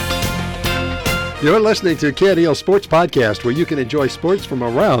You're listening to KNEL Sports Podcast, where you can enjoy sports from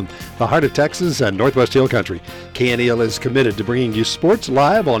around the heart of Texas and Northwest Hill Country. KNEL is committed to bringing you sports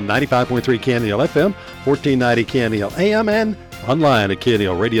live on 95.3 KNEL FM, 1490 KNEL AM, and online at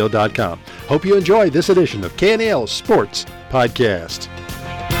KNELradio.com. Hope you enjoy this edition of KNEL Sports Podcast.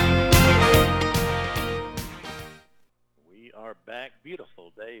 We are back.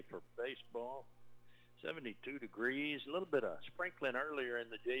 Beautiful day for baseball. 72 degrees. A little bit of sprinkling earlier in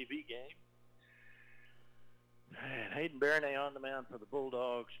the JV game. And Hayden Baronay on the mound for the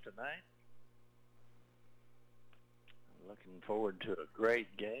Bulldogs tonight. Looking forward to a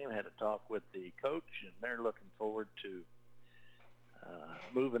great game. Had a talk with the coach, and they're looking forward to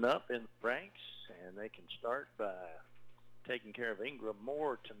moving up in the ranks, and they can start by taking care of Ingram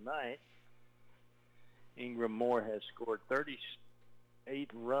Moore tonight. Ingram Moore has scored 38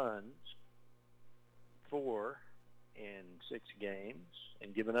 runs, 4 in 6 games,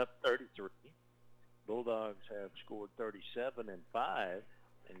 and given up 33. Bulldogs have scored 37 and 5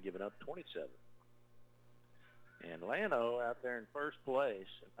 and given up 27. And Llano out there in first place,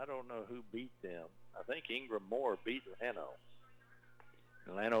 and I don't know who beat them. I think Ingram Moore beat Llano.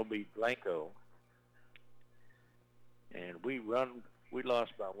 And Llano beat Blanco. And we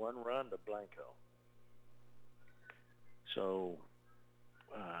lost by 1 run to Blanco. So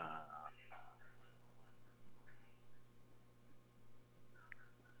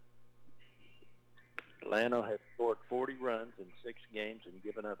Llano has scored 40 runs in 6 games and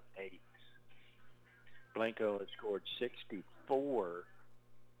given up 8. Blanco has scored 64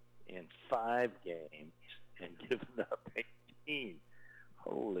 in 5 games and given up 18.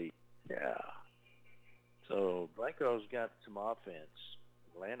 Holy cow. So Blanco's got some offense.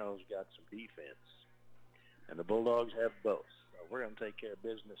 Llano's got some defense. And the Bulldogs have both. So we're going to take care of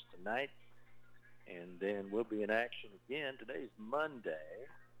business tonight. And then we'll be in action again. Today's Monday.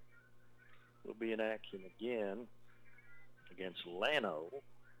 We'll be in action again against Llano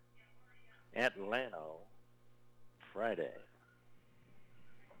at Llano Friday.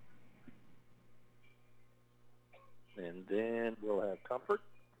 And then we'll have Comfort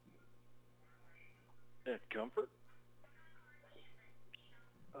at Comfort.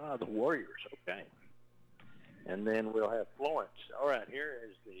 The Warriors, okay. And then we'll have Florence. All right, here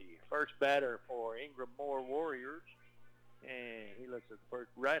is the first batter for Ingram Moore Warriors. And he looks at the first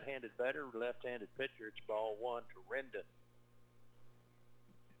right-handed batter, left-handed pitcher. It's ball 1 to Rendon.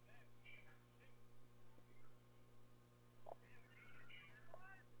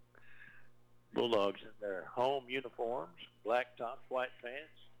 Bulldogs in their home uniforms, black tops, white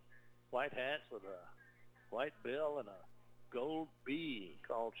pants, white hats with a white bill and a gold B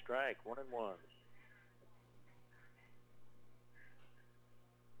called strike, 1-1.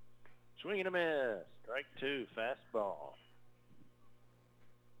 Swing and a miss. Strike 2, fastball.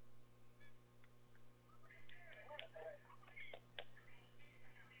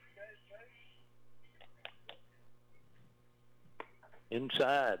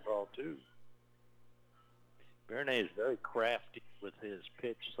 Inside, ball 2. Baronay is very crafty with his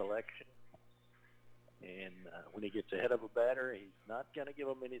pitch selection. And when he gets ahead of a batter, he's not going to give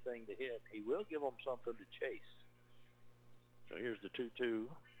him anything to hit. He will give him something to chase. So here's the 2-2.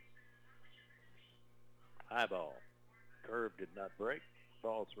 High ball. Curve did not break.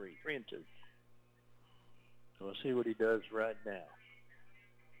 Ball 3. 3-2. So we'll see what he does right now.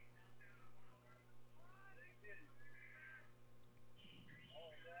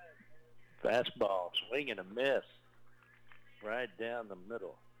 Fastball, swing and a miss. Right down the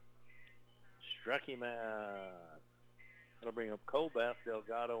middle. Struck him out. That'll bring up Colbath,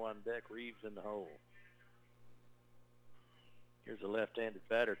 Delgado on deck, Reeves in the hole. Here's a left-handed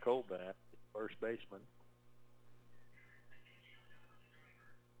batter, Colbath, first baseman.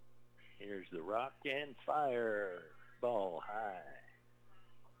 Here's the rock and fire. Ball high.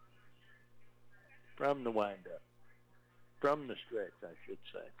 From the windup. From the stretch, I should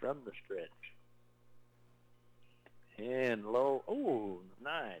say. From the stretch. And low. Oh,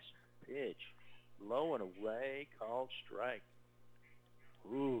 nice pitch. Low and away, called strike.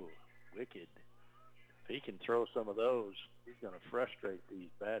 Ooh, wicked. If he can throw some of those, he's going to frustrate these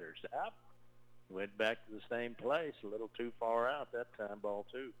batters. Out. Went back to the same place, a little too far out that time, ball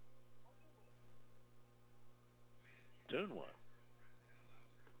 2. 2-1.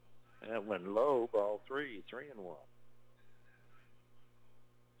 That went low, ball 3, 3-1.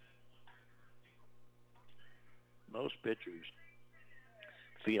 Most pitchers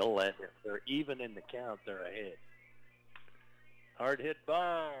feel that if they're even in the count, they're ahead. Hard hit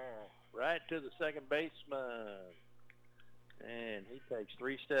ball right to the second baseman. And he takes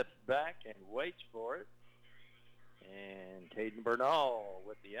 3 steps back and waits for it. And Caden Bernal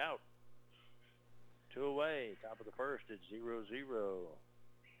with the out. Two away. Top of the first, it's 0-0.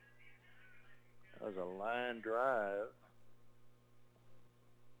 That was a line drive.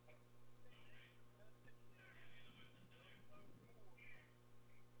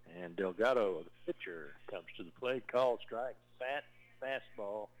 And Delgado, the pitcher, comes to the plate, called strike, fat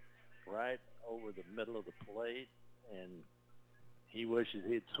fastball right over the middle of the plate, and he wishes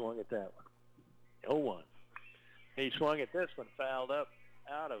he'd swung at that one. 0-1. He swung at this one, fouled up,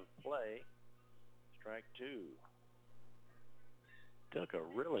 out of play. Strike two. Took a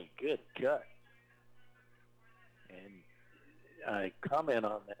really good cut. And I comment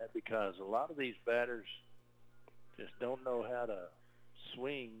on that because a lot of these batters just don't know how to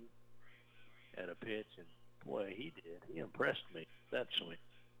swing at a pitch, and boy, he did. He impressed me, that swing.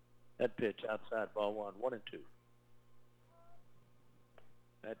 That pitch outside ball one, 1-2.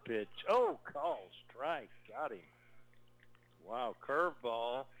 That pitch, call strike, got him. Wow,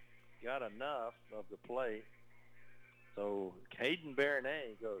 curveball, got enough of the plate. So Hayden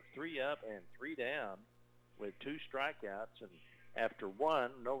Baronet goes 3 up and 3 down with 2 strikeouts, and after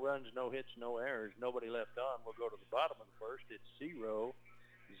one, no runs, no hits, no errors, nobody left on. We'll go to the bottom of the first. It's 0-0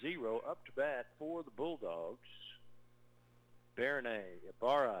 up to bat for the Bulldogs. Baronet,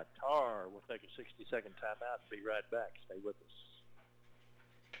 Ibarra, Tar. We'll take a 60-second timeout and be right back. Stay with us.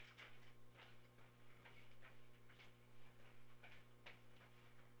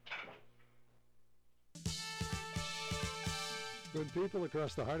 When people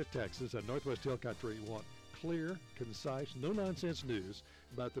across the heart of Texas and Northwest Hill Country want clear, concise, no-nonsense news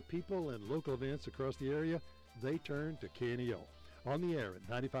about the people and local events across the area, they turn to KNEL. On the air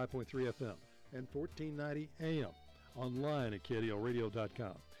at 95.3 FM and 1490 AM. Online at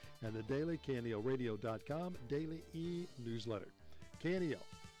KNELradio.com. And the daily KNELradio.com daily e-newsletter. KNEL,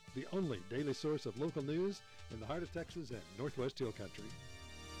 the only daily source of local news in the heart of Texas and Northwest Hill Country.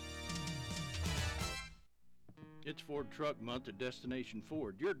 It's Ford Truck Month at Destination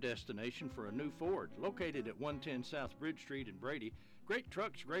Ford, your destination for a new Ford. Located at 110 South Bridge Street in Brady. Great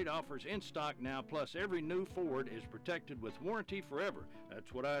trucks, great offers in stock now, plus every new Ford is protected with warranty forever.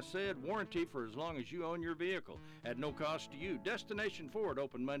 That's what I said, warranty for as long as you own your vehicle, at no cost to you. Destination Ford,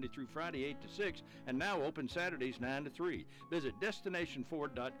 open Monday through Friday 8 to 6, and now open Saturdays 9 to 3. Visit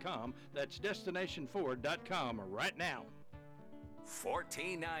DestinationFord.com. That's DestinationFord.com right now.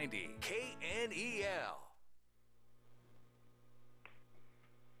 1490 KNEL.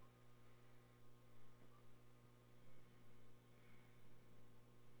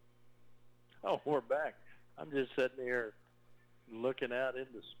 Oh, we're back. I'm just sitting here looking out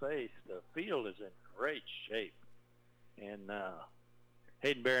into space. The field is in great shape. And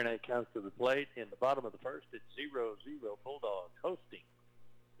Hayden Baronet comes to the plate. In the bottom of the first, it's 0-0 Bulldogs hosting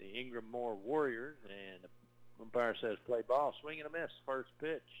the Ingram Warriors. And the umpire says play ball. Swing and a miss. First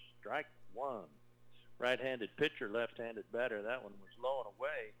pitch. Strike one. Right-handed pitcher, left-handed batter. That one was low and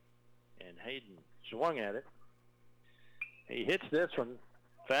away. And Hayden swung at it. He hits this one.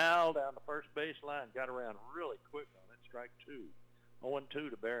 Foul down the first base line. Got around really quick on it. Strike two. 0-2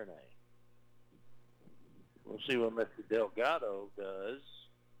 to Baronet. We'll see what Mr. Delgado does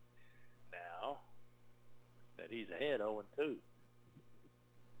now that he's ahead 0-2.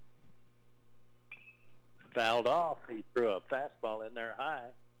 Fouled off. He threw a fastball in there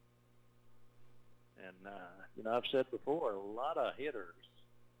high. And, I've said before, a lot of hitters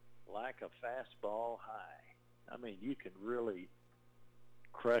like a fastball high. I mean, you can really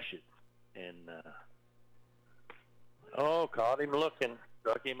crush it. And, caught him looking.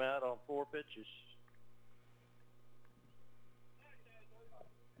 Struck him out on 4 pitches.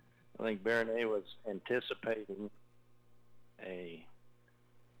 I think Baronet was anticipating a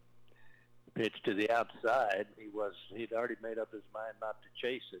pitch to the outside. He'd already made up his mind not to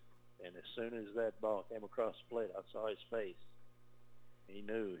chase it. And as soon as that ball came across the plate, I saw his face. He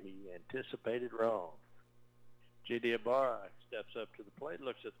knew. He anticipated wrong. J.D. Ibarra steps up to the plate,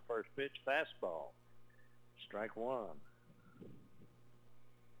 looks at the first pitch, fastball. Strike one.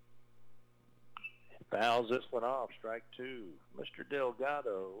 Fouls this one off, strike two. Mr.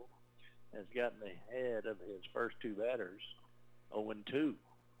 Delgado has gotten ahead of his first 2 batters, 0-2.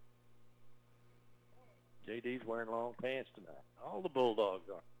 JD's wearing long pants tonight. All the Bulldogs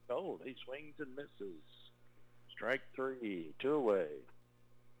are cold. He swings and misses. Strike 3, 2 away.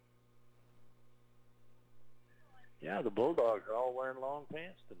 Yeah, the Bulldogs are all wearing long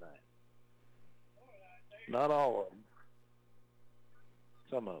pants tonight. Not all of them.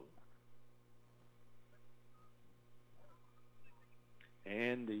 Some of them.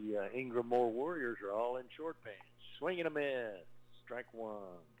 And the Ingram Warriors are all in short pants. Swing and a miss. Strike one.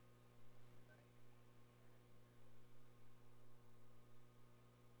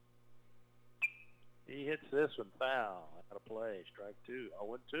 He hits this one foul. Out of play. Strike two.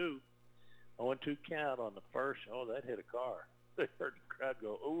 0-2. 0-2 count on the first. Oh, that hit a car. They heard the crowd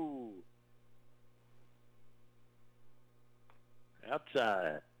go, ooh.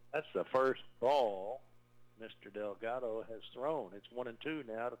 Outside. That's the first ball Mr. Delgado has thrown. It's 1-2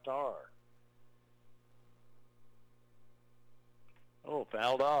 now to Tar. Oh,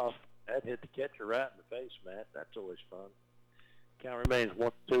 fouled off. That hit the catcher right in the face, Matt. That's always fun. Count remains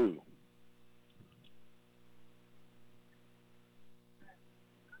 1-2.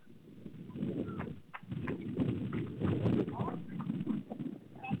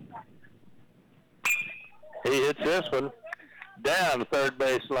 He hits this one down the third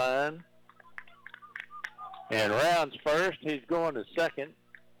base line and rounds first. He's going to second.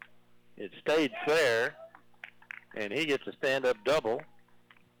 It stayed fair, and he gets a stand-up double.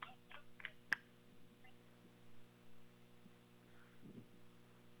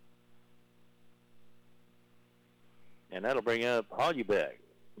 And that'll bring up Holubeck.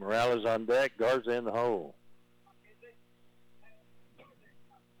 Morales on deck, Garza in the hole.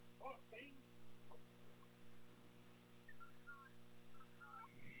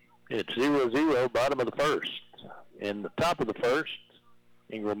 It's 0-0, bottom of the first. In the top of the first,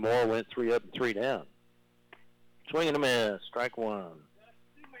 Ingram Moore went 3 up and 3 down. Swing and a miss, strike one.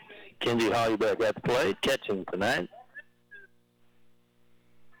 Kenji Holubeck at the plate, catching tonight.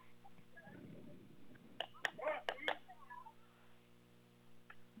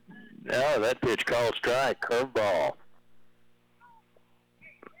 Now that pitch called strike, curveball.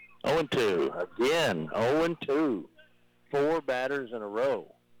 0-2, again, 0-2. 4 batters in a row.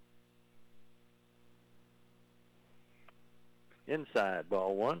 Inside,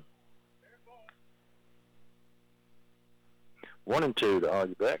 ball one. 1-2 to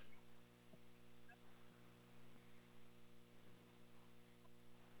Holubeck.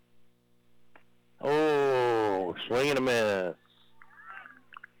 Oh, swing and a miss.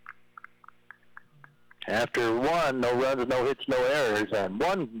 After one, no runs, no hits, no errors, and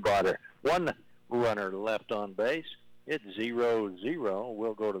one runner left on base. It's 0-0.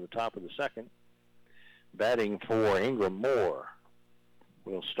 We'll go to the top of the second. Batting for Ingram Moore.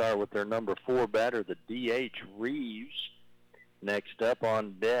 We'll start with their number 4 batter, the DH Reeves. Next up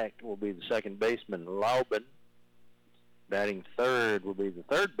on deck will be the second baseman, Laubin. Batting third will be the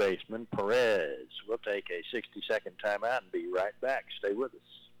third baseman, Perez. We'll take a 60-second timeout and be right back. Stay with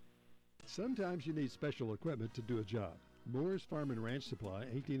us. Sometimes you need special equipment to do a job. Moore's Farm and Ranch Supply,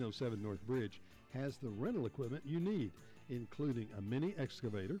 1807 North Bridge, has the rental equipment you need, including a mini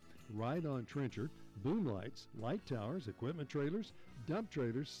excavator, ride-on trencher, boom lights, light towers, equipment trailers, dump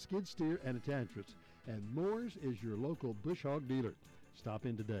trailers, skid steer, and attachments. And Moore's is your local bush hog dealer. Stop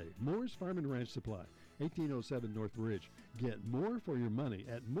in today. Moore's Farm and Ranch Supply, 1807 North Bridge. Get more for your money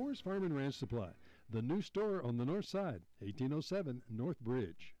at Moore's Farm and Ranch Supply, the new store on the north side, 1807 North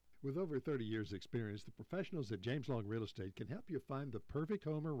Bridge. With over 30 years' experience, the professionals at James Long Real Estate can help you find the perfect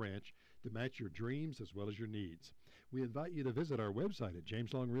home or ranch to match your dreams as well as your needs. We invite you to visit our website at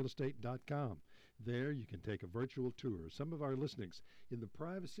jameslongrealestate.com. There you can take a virtual tour of some of our listings in the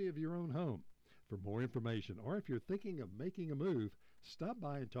privacy of your own home. For more information, or if you're thinking of making a move, stop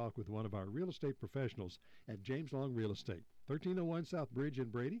by and talk with one of our real estate professionals at James Long Real Estate, 1301 South Bridge in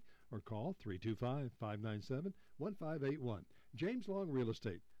Brady, or call 325-597-1581. James Long Real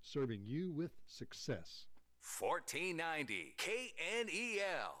Estate, serving you with success. 1490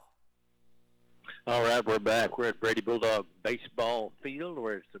 KNEL. All right, we're back. We're at Brady Bulldog Baseball Field,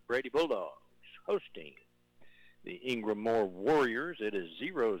 where it's the Brady Bulldogs hosting the Ingram Moore Warriors. It is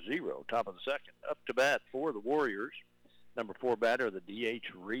 0-0, top of the second. Up to bat for the Warriors. Number 4 batter, the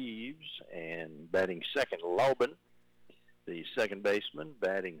DH Reeves, and batting second, Laubin. The second baseman,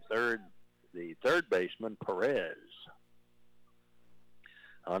 batting third, the third baseman, Perez.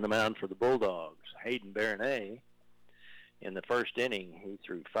 On the mound for the Bulldogs, Hayden Baronet. In the first inning, he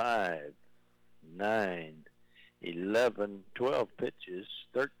threw 5, 9, 11, 12 pitches,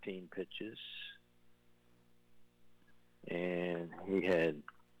 13 pitches. And he had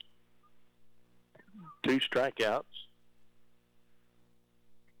 2 strikeouts.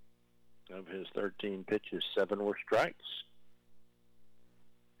 Of his 13 pitches, 7 were strikes.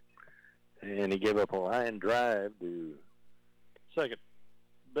 And he gave up a line drive to second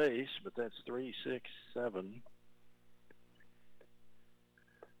base, but that's 3, 6, 7.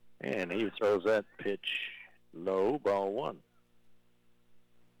 And he throws that pitch low, ball 1.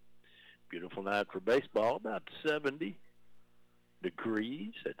 Beautiful night for baseball, about 70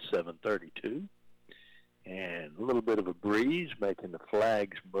 degrees at 7:32. And a little bit of a breeze making the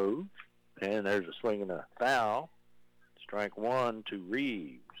flags move. And there's a swing and a foul. Strike 1 to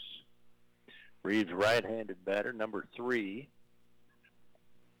Reeves. Reeves, right-handed batter, number 3.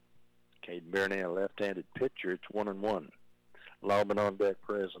 Caden Bernay, a left-handed pitcher. It's 1-1. Lobbing on deck,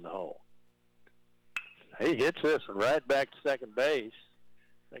 Perez in the hole. He hits this one right back to second base.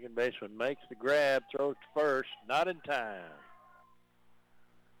 Second baseman makes the grab, throws to first, not in time.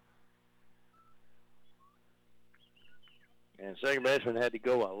 And second baseman had to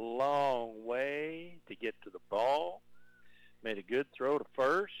go a long way to get to the ball. Made a good throw to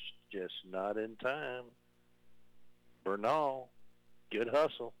first, just not in time. Bernal, good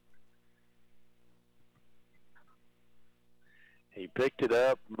hustle. He picked it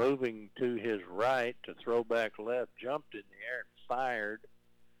up, moving to his right to throw back left, jumped in the air and fired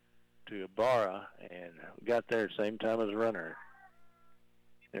to Ibarra, and got there same time as the runner.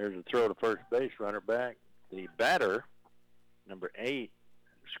 There's a throw to first base, runner back. The batter, number 8,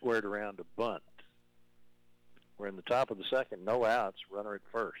 squared around to bunt. We're in the top of the second, no outs, runner at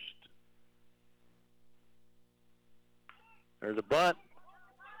first. There's a bunt.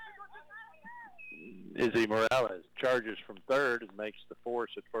 Izzy Morales charges from third and makes the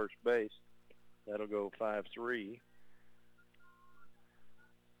force at first base. That'll go 5-3.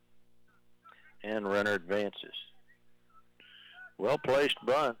 And runner advances. Well-placed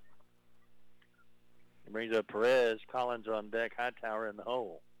bunt. He brings up Perez. Collins on deck. Hightower in the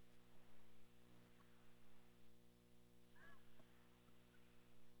hole.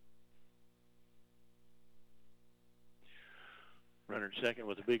 Runner at second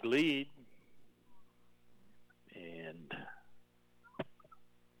with a big lead. And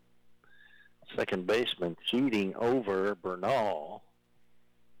second baseman cheating over Bernal.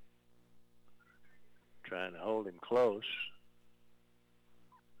 Trying to hold him close.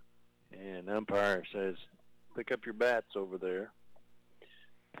 And umpire says, pick up your bats over there.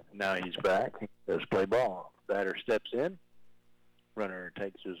 Now he's back. He does play ball. Batter steps in. Runner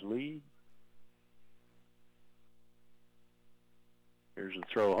takes his lead. Here's a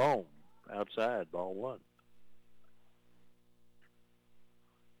throw home. Outside, ball 1.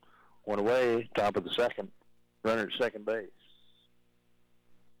 1 away, top of the second. Runner at second base.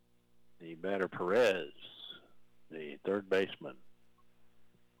 The batter Perez, the third baseman.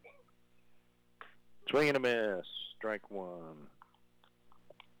 Swing and a miss, strike 1.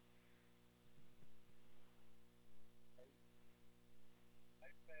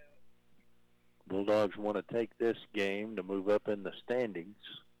 Bulldogs want to take this game to move up in the standings.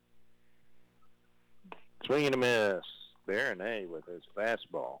 Swing and a miss. Baronet with his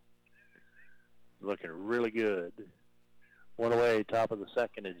fastball. Looking really good. 1 away, top of the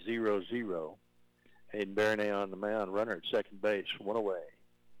second at 0-0. Hayden Baronet on the mound, runner at second base, 1 away.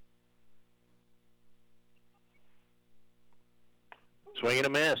 Swing and a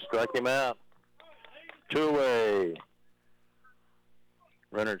miss, struck him out. 2 away.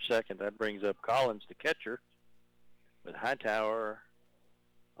 Runner at second, that brings up Collins, the catcher, with Hightower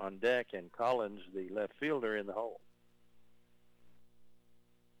on deck and Collins, the left fielder, in the hole.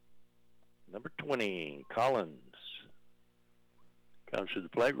 Number 20, Collins, comes to the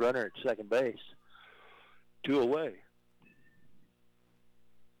plate, runner at second base, 2 away.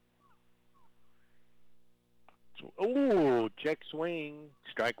 Oh, check swing,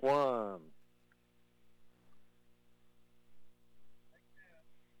 strike 1.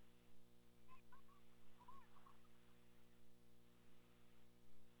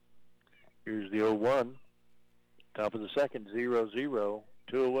 Here's the 0-1. Top of the second, 0-0,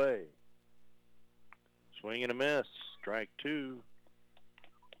 2 away. Swing and a miss, strike 2.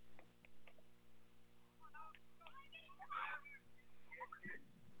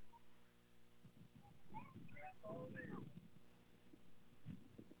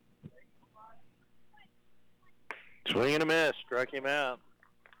 Swing and a miss, struck him out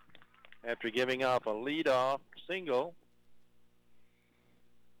after giving off a leadoff single.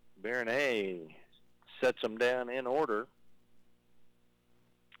 Baronet sets him down in order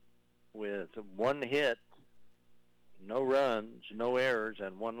with 1 hit, no runs, no errors,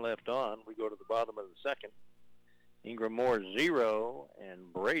 and 1 left on. We go to the bottom of the second. Ingram Moore 0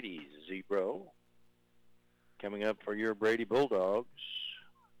 and Brady 0. Coming up for your Brady Bulldogs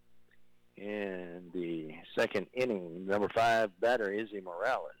in the second inning, number 5 batter Izzy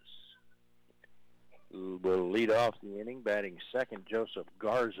Morales, who will lead off the inning, batting second Joseph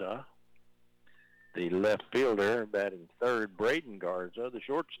Garza. The left fielder batting third, Braden Garza, the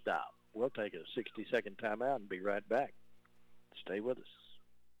shortstop. We'll take a 60-second timeout and be right back. Stay with us.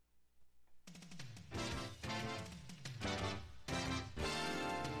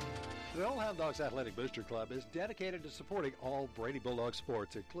 The Old Hound Dogs Athletic Booster Club is dedicated to supporting all Brady Bulldog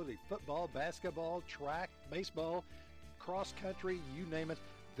sports, including football, basketball, track, baseball, cross country, you name it,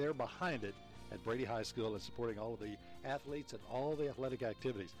 they're behind it. at Brady High School and supporting all of the athletes and all the athletic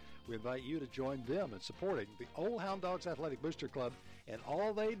activities. We invite you to join them in supporting the Old Hound Dogs Athletic Booster Club and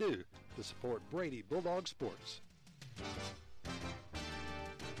all they do to support Brady Bulldog sports.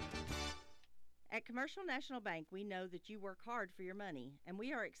 At Commercial National Bank, we know that you work hard for your money, and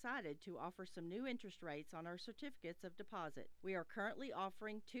we are excited to offer some new interest rates on our certificates of deposit. We are currently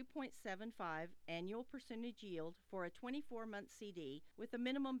offering 2.75 annual percentage yield for a 24-month CD with a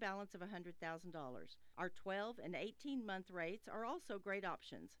minimum balance of $100,000. Our 12 and 18-month rates are also great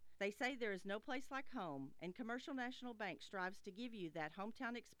options. They say there is no place like home, and Commercial National Bank strives to give you that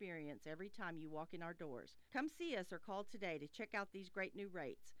hometown experience every time you walk in our doors. Come see us or call today to check out these great new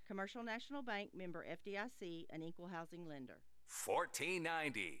rates. Commercial National Bank, member FDIC, an equal housing lender.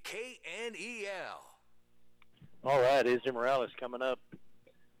 1490 KNEL. All right, Izzy Morales coming up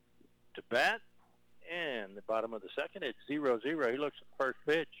to bat. And the bottom of the second, it's 0-0. He looks at the first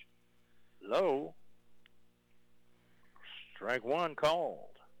pitch. Low. Strike one called.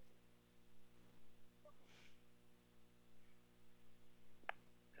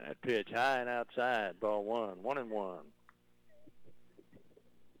 That pitch high and outside, ball one, 1-1.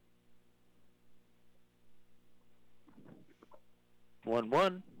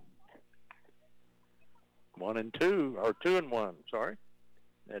 1-1. 1-2, or 2-1, sorry.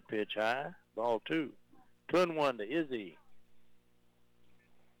 That pitch high, ball two. 2-1 to Izzy.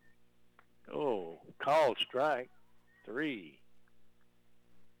 Oh, called strike, 3.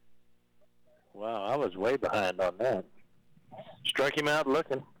 Wow, I was way behind on that. Struck him out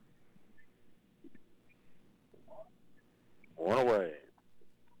looking. 1 away.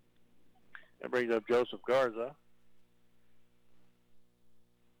 That brings up Joseph Garza.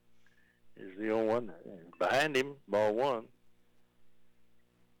 Here's the 0-1. Behind him, ball 1.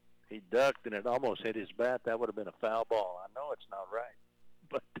 He ducked and it almost hit his bat. That would have been a foul ball. I know it's not right,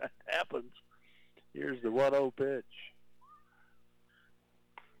 but that happens. Here's the 1-0 pitch.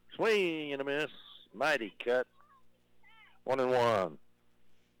 Swing and a miss. Mighty cut. 1-1.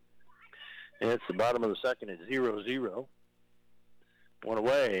 It's the bottom of the second. It's 0-0. 1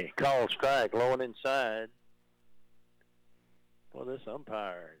 away. Call strike. Low and inside. Well, this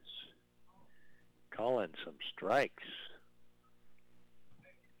umpire's calling some strikes.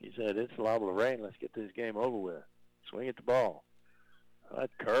 He said, it's liable to rain. Let's get this game over with. Swing at the ball. That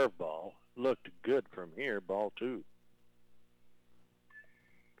curveball looked good from here. Ball 2.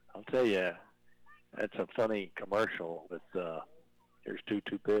 I'll tell you, that's a funny commercial. But here's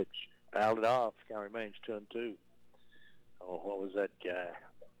 2-2 pitch. Fouled it off. Count remains 2-2. Oh, what was that guy?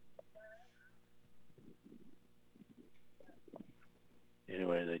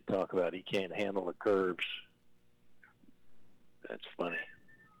 Anyway, they talk about he can't handle the curves. That's funny.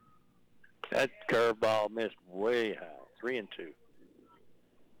 That curveball missed way high. 3-2.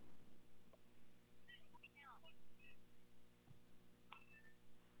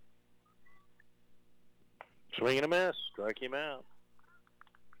 Swing and a miss. Strike him out.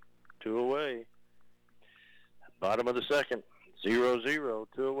 2 away. Bottom of the second. 0-0.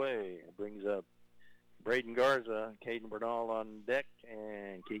 2 away. It brings up Braden Garza, Caden Bernal on deck,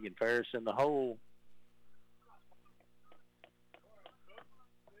 and Keegan Ferris in the hole.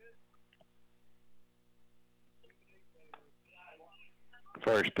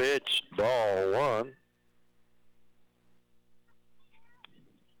 First pitch, ball 1.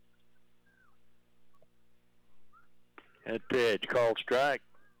 That pitch, called strike.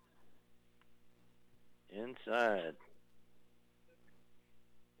 Inside.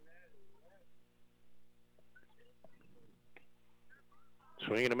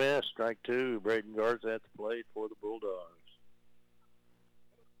 Swing and a miss, strike 2. Braden Garza at the plate for the Bulldogs.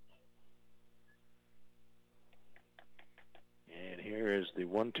 And here is the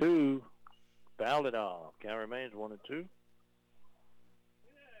 1-2. Fouled it off. Count remains 1-2.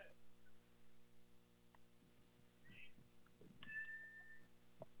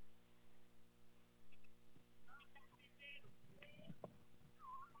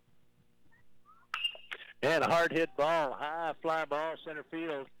 And a hard hit ball, high fly ball, center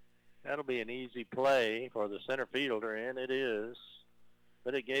field. That'll be an easy play for the center fielder, and it is.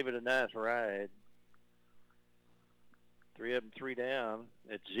 But it gave it a nice ride. 3 up and 3 down.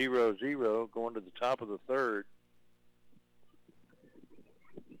 It's 0-0 going to the top of the third.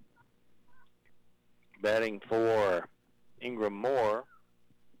 Batting for Ingram Moore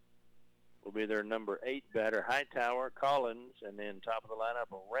will be their number 8 batter, Hightower, Collins, and then top of the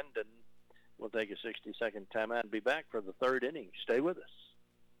lineup, Rendon. We'll take a 60-second timeout and be back for the third inning. Stay with us.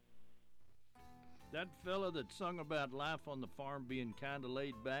 That fella that sung about life on the farm being kind of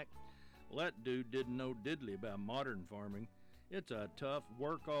laid back, well, that dude didn't know diddly about modern farming. It's a tough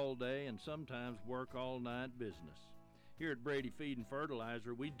work all day and sometimes work all night business. Here at Brady Feed and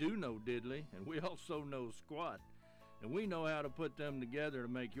Fertilizer, we do know diddly and we also know squat. And we know how to put them together to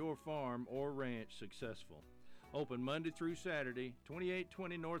make your farm or ranch successful. Open Monday through Saturday,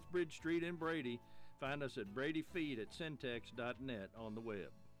 2820 North Bridge Street in Brady. Find us at bradyfeed at syntex.net on the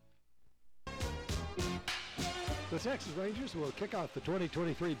web. The Texas Rangers will kick off the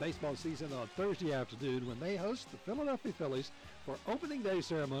 2023 baseball season on Thursday afternoon when they host the Philadelphia Phillies for opening day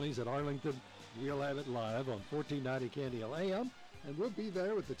ceremonies at Arlington. We'll have it live on 1490 KNEL AM, and we'll be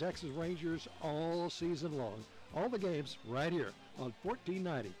there with the Texas Rangers all season long. All the games right here on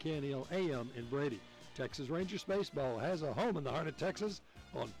 1490 KNEL AM in Brady. Texas Rangers baseball has a home in the heart of Texas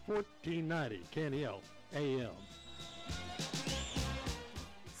on 1490 KNEL AM.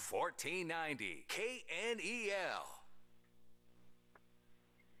 1490 KNEL.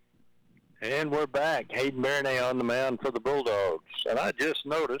 And we're back. Hayden Marinay on the mound for the Bulldogs. And I just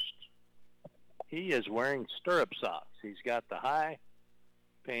noticed he is wearing stirrup socks. He's got the high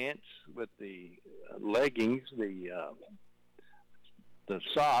pants with the leggings, the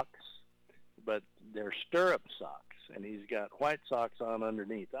socks, but they're stirrup socks. And he's got white socks on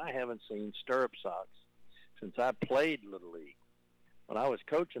underneath. I haven't seen stirrup socks since I played Little League. When I was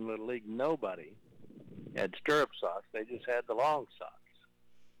coaching Little League, nobody had stirrup socks. They just had the long socks.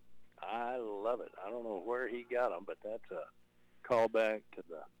 I love it. I don't know where he got them, but that's a callback to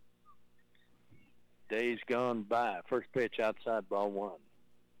the days gone by. First pitch outside, ball one.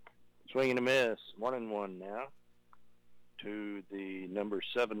 Swing and a miss. 1-1 now to the number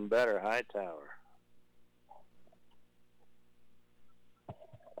 7 batter, Hightower.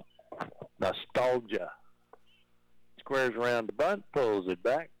 Nostalgia. Squares around the bunt, pulls it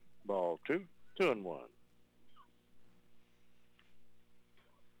back. Ball 2, 2-1.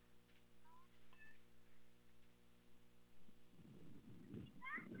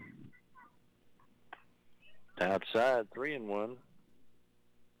 Outside, 3-1.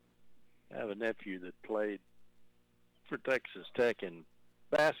 I have a nephew that played for Texas Tech in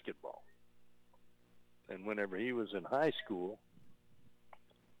basketball. And whenever he was in high school,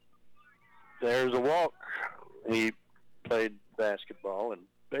 there's a walk. He played basketball and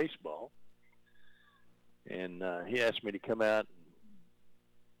baseball. And he asked me to come out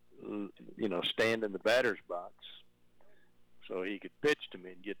and, stand in the batter's box so he could pitch to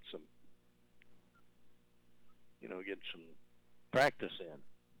me and get some practice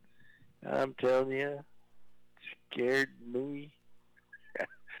in. I'm telling you, scared me.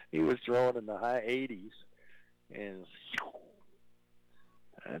 He was throwing in the high 80s, and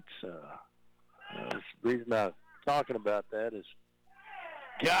that's the reason I'm talking about that is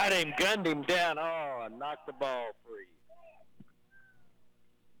got him, gunned him down. Oh, and knocked the ball free.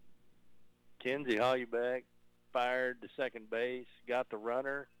 Kinsey Hollyback fired to second base, got the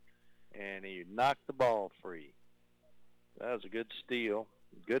runner, and he knocked the ball free. That was a good steal.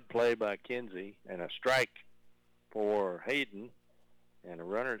 Good play by Kinsey, and a strike for Hayden, and a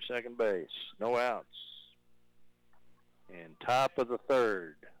runner at second base. No outs. And top of the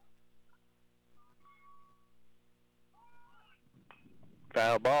third.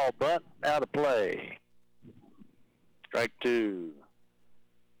 Foul ball, but out of play. Strike 2.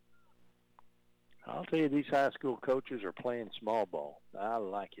 I'll tell you, these high school coaches are playing small ball. I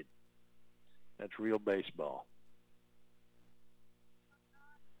like it. That's real baseball.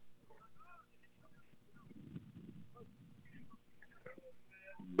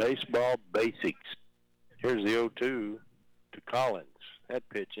 Baseball basics. Here's the 0-2 to Collins. That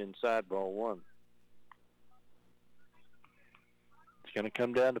pitch inside, ball 1. It's going to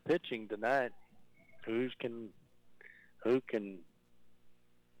come down to pitching tonight. Who can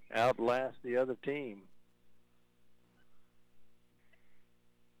outlast the other team?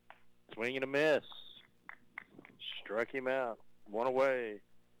 Swing and a miss. Struck him out. One away.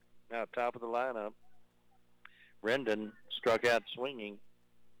 Now top of the lineup. Rendon struck out swinging.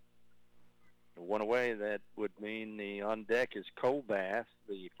 One away, that would mean the on deck is Colbath,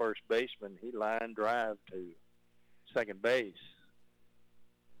 the first baseman. He line drive to second base.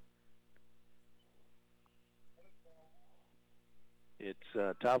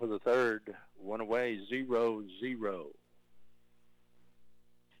 It's top of the third, one away, 0-0.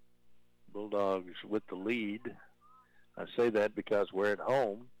 Bulldogs with the lead. I say that because we're at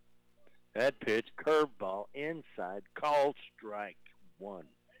home. That pitch, curveball, inside, called strike 1.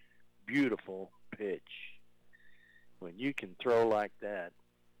 Beautiful pitch. When you can throw like that,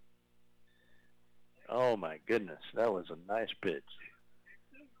 oh my goodness, that was a nice pitch.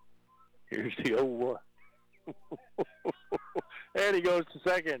 Here's the 0-1. And he goes to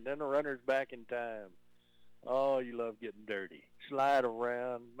second, then the runner's back in time. Oh, you love getting dirty. Slide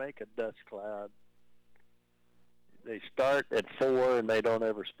around, make a dust cloud. They start at 4 and they don't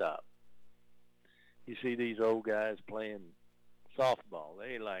ever stop. You see these old guys playing softball.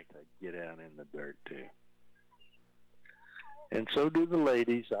 They like to get down in the dirt too. And so do the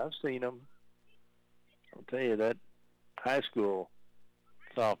ladies. I've seen them. I'll tell you that high school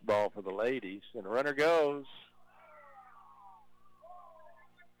softball for the ladies. And the runner goes.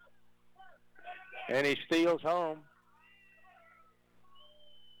 And he steals home.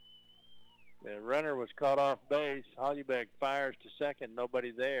 The runner was caught off base. Hollybeck fires to second.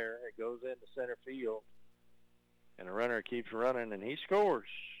 Nobody there. It goes into center field. And the runner keeps running, and he scores.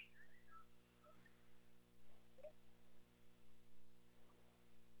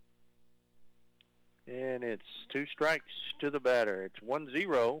 And it's 2 strikes to the batter. It's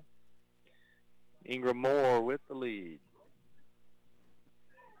 1-0. Ingram Moore with the lead.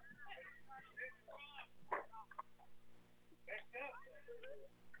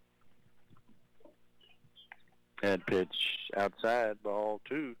 And pitch outside, ball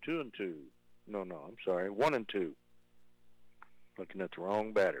 2, 2-2. No, I'm sorry, 1-2. Looking at the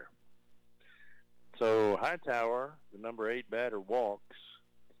wrong batter. So Hightower, the number 8 batter, walks,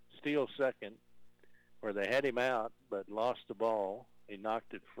 steals second, where they had him out but lost the ball. He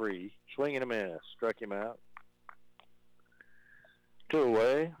knocked it free. Swing and a miss. Struck him out. 2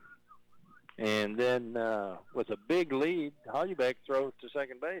 away. And then with a big lead, Hollybeck throws to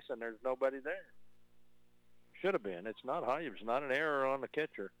second base, and there's nobody there. Should have been. It's not Hollybeck. It's not an error on the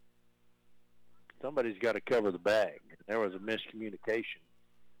catcher. Somebody's got to cover the bag. There was a miscommunication.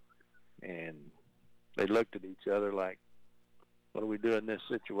 And they looked at each other like, what do we do in this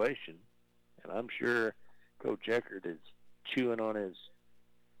situation? And I'm sure Coach Eckert is chewing on his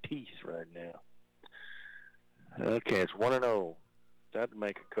teeth right now. Okay, it's 1-0. That'd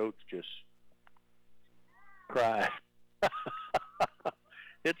make a coach just cry.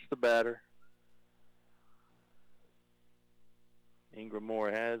 It's the batter. Ingram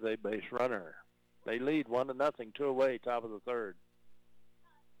Moore has a base runner. They lead 1-0, 2 away, top of the third.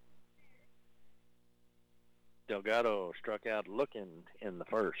 Delgado struck out looking in the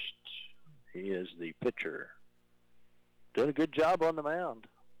first. He is the pitcher. Doing a good job on the mound.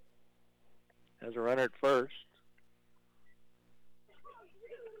 Has a runner at first.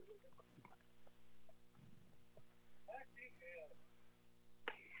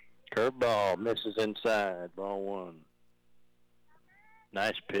 Curveball misses inside. Ball 1.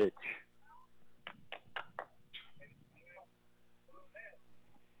 Nice pitch.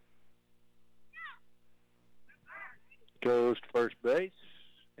 Goes to first base,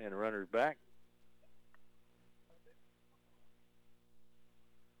 and the runner's back.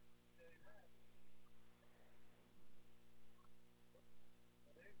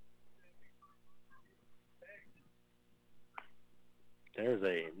 There's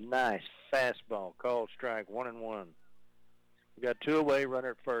a nice fastball called strike, 1-1. We got 2 away,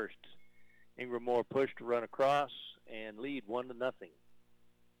 runner at first. Ingram Moore pushed to run across and lead 1-0.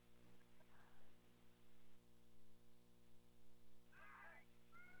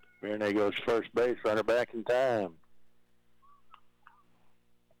 Marinay goes first base, runner back in time.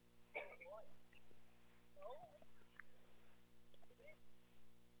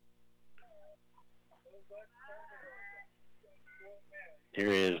 Here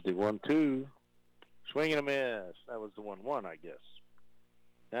is the 1-2. Swing and a miss. That was the 1-1, I guess.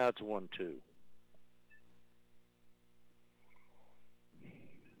 Now it's a 1-2.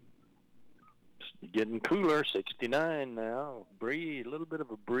 It's getting cooler, 69 now. A little bit of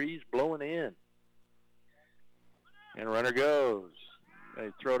a breeze blowing in. And runner goes. They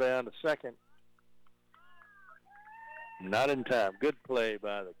throw down to second. Not in time. Good play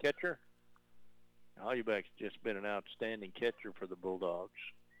by the catcher. Hollybeck's just been an outstanding catcher for the Bulldogs.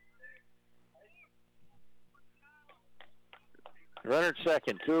 Runner at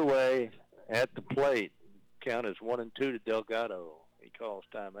second, 2 away at the plate. Count is 1-2 to Delgado. He calls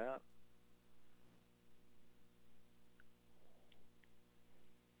timeout.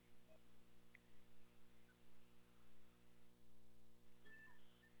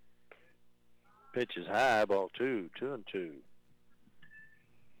 Pitch is high, ball 2, 2-2.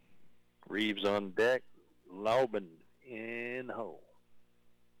 Reeves on deck, Laubin in the hole.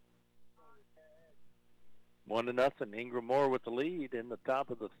 1-0. Ingram Moore with the lead in the top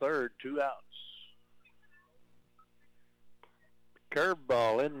of the third, 2 outs.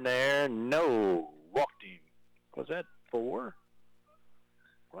 Curveball in there, no. Walked him. Was that 4?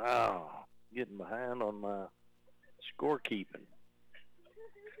 Wow. Getting behind on my scorekeeping.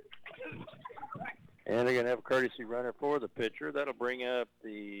 And they're going to have a courtesy runner for the pitcher. That'll bring up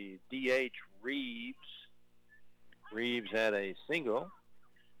the DH Reeves. Reeves had a single.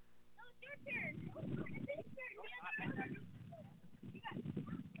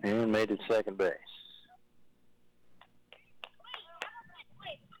 And made it second base.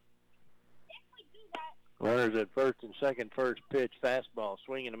 Runners at first and second. First pitch, fastball,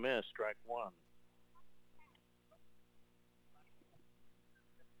 swing and a miss, strike one.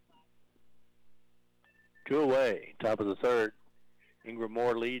 Two away, top of the third. Ingram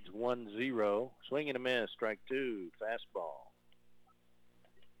Moore leads 1-0. Swing and a miss, strike two, fastball.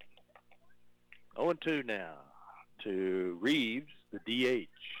 0-2 now to Reeves, the DH.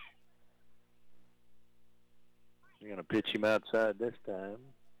 They're going to pitch him outside this time.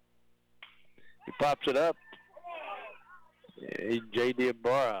 He pops it up. J.D.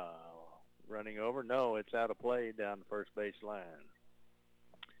 Ibarra running over. No, it's out of play down the first base line.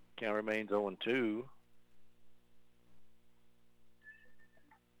 Count remains 0-2.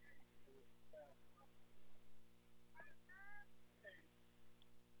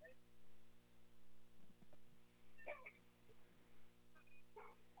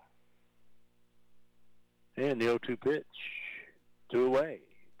 And the 0-2 pitch. Two away.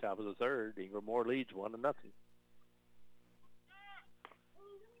 Top of the third. Ingram Moore leads 1-0.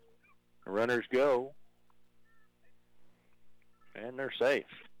 Runners go. And they're safe.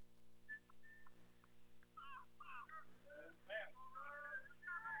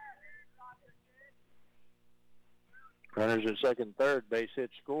 Runners at second, third. Base hit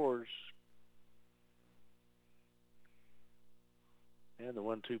scores. And the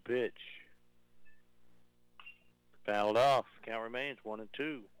 1-2 pitch. Fouled off. Count remains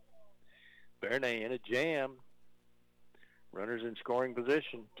 1-2. Bernay in a jam. Runners in scoring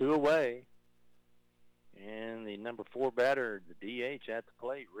position. Two away. And the number 4 batter, the DH at the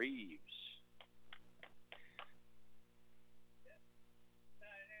plate, Reeves.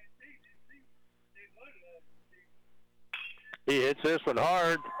 He hits this one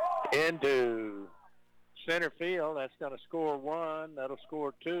hard into center field. That's going to score 1. That'll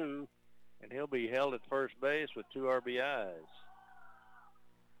score 2. And he'll be held at first base with 2 RBIs.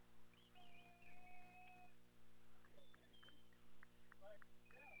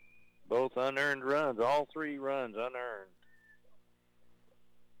 Both unearned runs, all 3 runs unearned.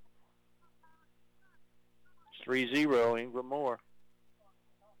 It's 3-0, Ingram Moore.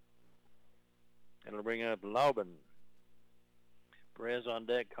 It'll bring up Laubin. Perez on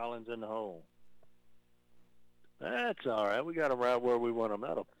deck, Collins in the hole. That's all right. We got them right where we want them.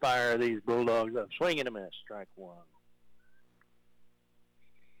 That'll fire these Bulldogs up. Swing and a miss, strike one.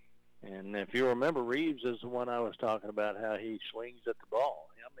 And if you remember, Reeves is the one I was talking about, how he swings at the ball.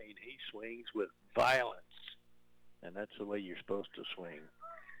 I mean, he swings with violence, and that's the way you're supposed to swing.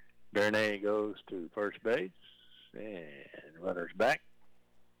 Bernay goes to first base, and runners back.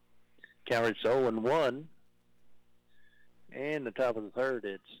 Count 0-1. And the top of the third,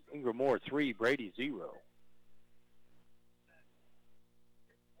 it's Ingram Moore 3, Brady 0.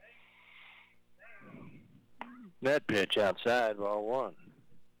 That pitch outside, ball 1.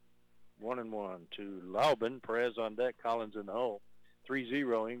 1-1 to Laubin. Perez on deck, Collins in the hole.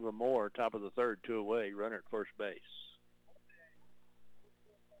 3-0, Ingram Moore, top of the third, 2 away, runner at first base.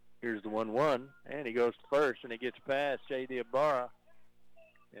 Here's the 1-1, and he goes to first, and he gets past J.D. Ibarra.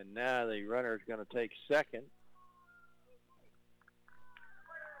 And now the runner is going to take second.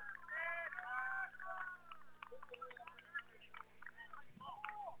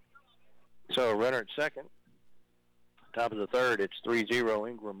 So runner at second. Top of the third, it's 3-0,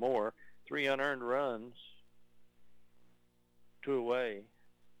 Ingram Moore. 3 unearned runs, 2 away,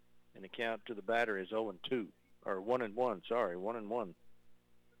 and the count to the batter is 0-2, or 1-1, sorry, 1-1.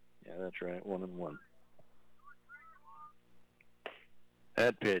 Yeah, that's right, 1-1.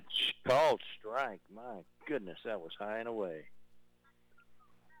 That pitch called strike. My goodness, that was high and away.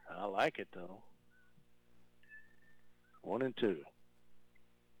 I like it, though. 1-2.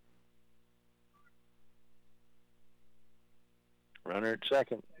 Runner at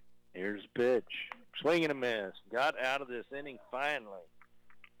second. Here's the pitch. Swing and a miss. Got out of this inning finally.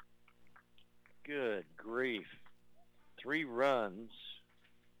 Good grief. 3 runs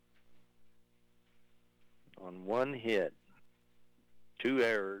on 1 hit. 2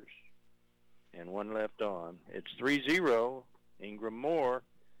 errors and 1 left on. It's 3-0. Ingram Moore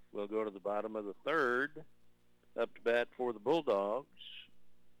will go to the bottom of the third. Up to bat for the Bulldogs.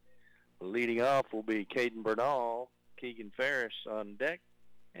 Leading off will be Caden Bernal, Keegan Ferris on deck,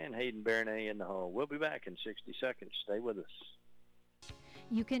 and Hayden Bernay in the hole. We'll be back in 60 seconds. Stay with us.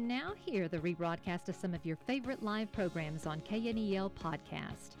 You can now hear the rebroadcast of some of your favorite live programs on KNEL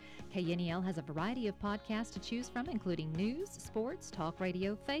Podcast. KNEL has a variety of podcasts to choose from, including news, sports, talk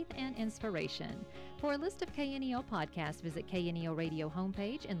radio, faith, and inspiration. For a list of KNEL podcasts, visit KNEL Radio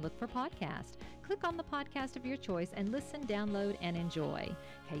homepage and look for podcast. Click on the podcast of your choice and listen, download, and enjoy.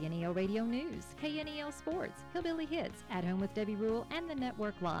 KNEL Radio News, KNEL Sports, Hillbilly Hits, At Home with Debbie Rule, and the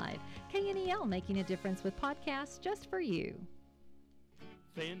Network Live. KNEL, making a difference with podcasts just for you.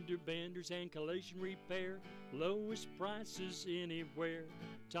 Fender benders and collision repair, lowest prices anywhere.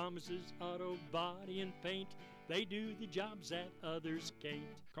 Thomas's Auto Body and Paint, they do the jobs that others can't.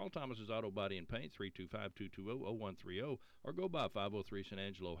 Call Thomas's Auto Body and Paint, 325-220-0130, or go by 503 San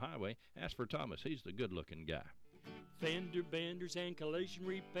Angelo Highway. Ask for Thomas. He's the good-looking guy. Fender benders and collision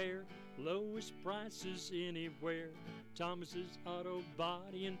repair, lowest prices anywhere. Thomas's Auto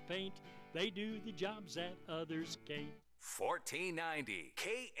Body and Paint, they do the jobs that others can't. 1490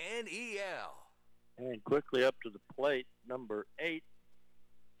 KNEL. And quickly up to the plate, number 8.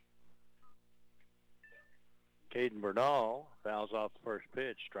 Caden Bernal fouls off the first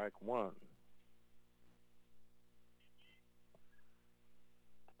pitch, strike 1.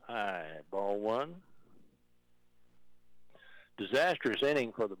 High, ball 1. Disastrous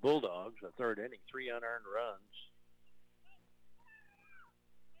inning for the Bulldogs, a third inning, 3 unearned runs.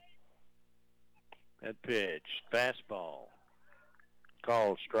 That pitch, fastball,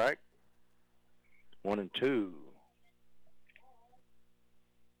 called strike, 1-2.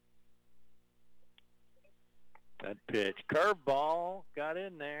 That pitch, curveball, got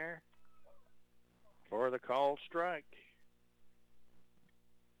in there for the called strike.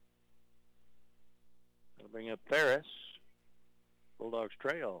 That'll bring up Ferris. Bulldogs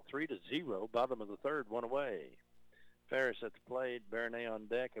trail 3-0, bottom of the third, 1 away. Ferris at the plate, Bernet on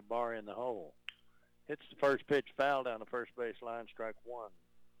deck, Ibarra in the hole. Hits the first pitch, foul down the first base line, strike 1.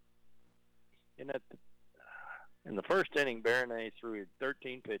 In the first inning, Bernet threw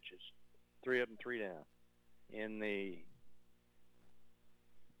 13 pitches, 3 up and 3 down. In the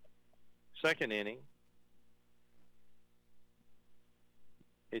second inning,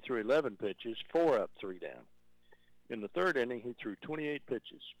 he threw 11 pitches, 4 up, 3 down. In the third inning, he threw 28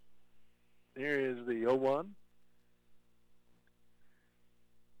 pitches. Here is the 0-1.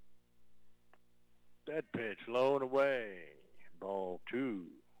 That pitch, low and away. Ball 2.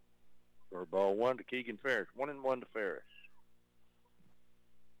 Or ball 1 to Keegan Ferris. 1-1 to Ferris.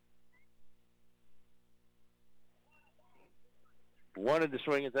 Wanted to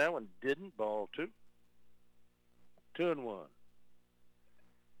swing at that one, didn't. Ball 2. 2-1.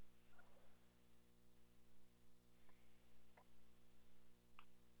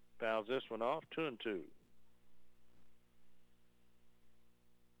 Fouls this one off, 2-2.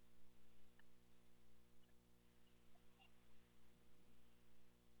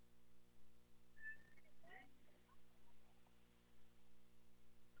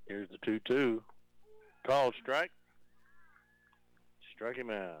 Here's the 2-2. Called strike. Struck him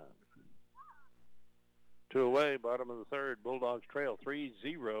out. 2 away, bottom of the third. Bulldogs trail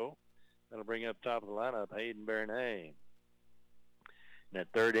 3-0. That'll bring up top of the lineup Hayden Bernet. In that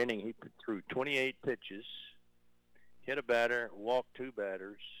third inning, he threw 28 pitches, hit a batter, walked 2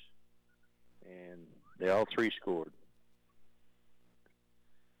 batters, and they all 3 scored.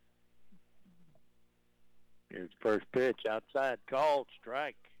 Here's the first pitch, outside, called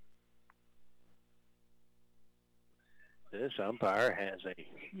strike. This umpire has a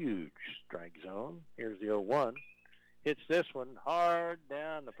huge strike zone. Here's the 0-1. Hits this one hard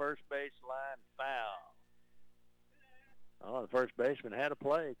down the first base line, foul. Oh, the first baseman had a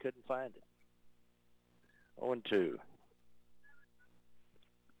play, couldn't find it. 0-2.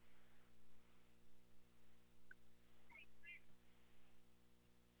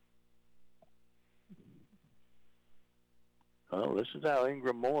 Well, this is how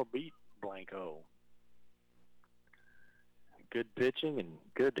Ingram Moore beat Blanco. Good pitching and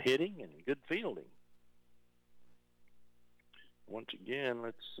good hitting and good fielding. Once again,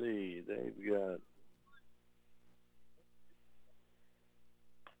 let's see. They've got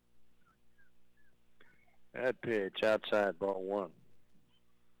that pitch outside, ball 1.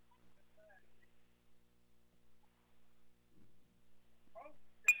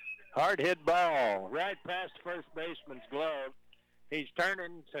 Hard hit ball right past the first baseman's glove. He's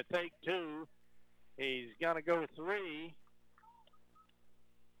turning to take 2. He's going to go 3.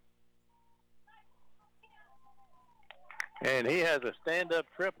 And he has a stand-up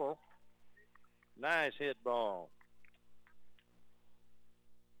triple. Nice hit ball.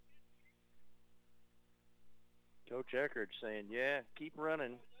 Coach Eckert saying, yeah, keep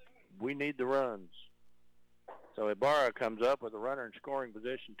running. We need the runs. So Ibarra comes up with a runner in scoring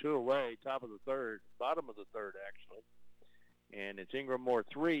position, 2 away, top of the third, bottom of the third actually. And it's Ingram Moore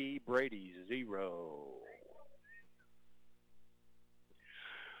 3, Brady 0.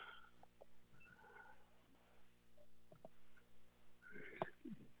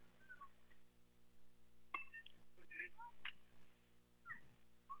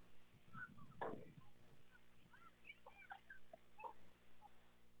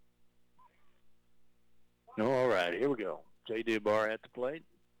 All right, here we go. J.D. Barr at the plate.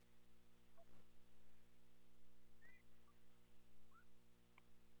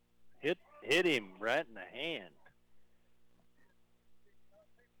 Hit him right in the hand.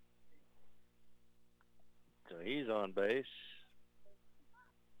 So he's on base.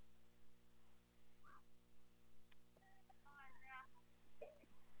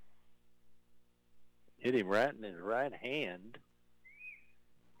 Hit him right in his right hand.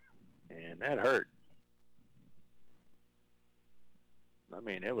 And that hurt. I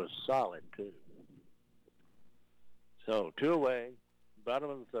mean, it was solid, too. So 2 away, bottom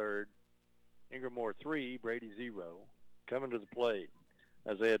of the third. Ingram Moore 3, Brady 0. Coming to the plate,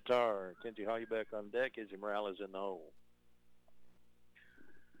 Isaiah Tarr, Kenzie Hoybeck on deck, Izzy Morales in the hole.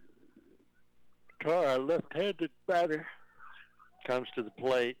 Tarr, a left-handed batter, comes to the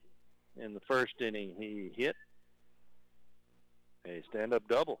plate. In the first inning, he hit a stand-up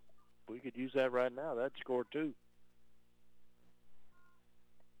double. We could use that right now. That'd score 2.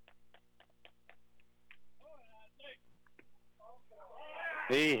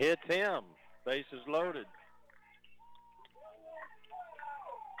 He hits him. Bases loaded.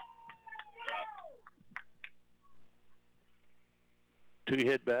 Two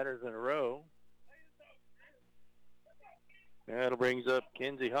hit batters in a row. That'll brings up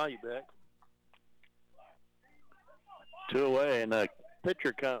Kenzie Hoybeck. 2 away, and the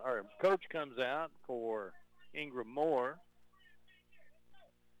coach comes out for Ingram Moore.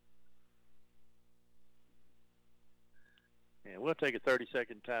 And we'll take a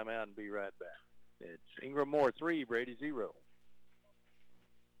 30-second timeout and be right back. It's Ingram Moore 3, Brady 0.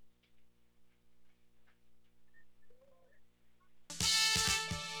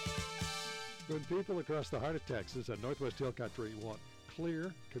 When people across the heart of Texas and Northwest Hill Country want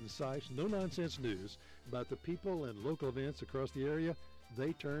clear, concise, no-nonsense news about the people and local events across the area,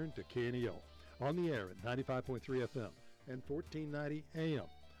 they turn to KNEL. On the air at 95.3 FM and 1490 AM.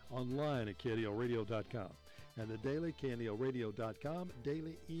 Online at KNELradio.com. And the daily KNELradio.com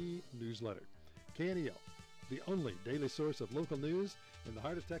daily e-newsletter. KNEL, the only daily source of local news in the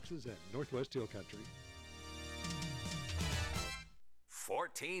heart of Texas and Northwest Hill Country.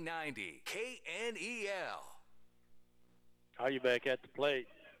 1490 KNEL. Hoybeck at the plate.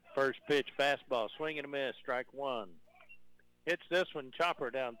 First pitch, fastball, swing and a miss, strike 1. Hits this one,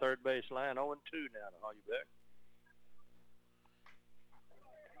 chopper down third base line, 0-2 now to Hoybeck.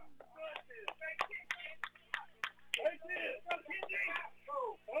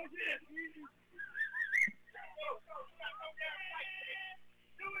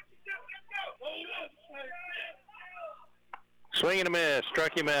 Swing and a miss,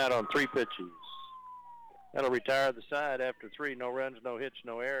 struck him out on 3 pitches. That'll retire the side after 3. No runs, no hits,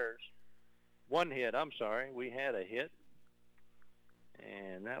 no errors. 1 hit, we had a hit.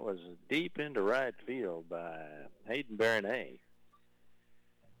 And that was deep into right field by Hayden Baronet.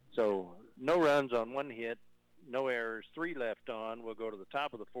 So no runs on 1 hit, no errors, 3 left on. We'll go to the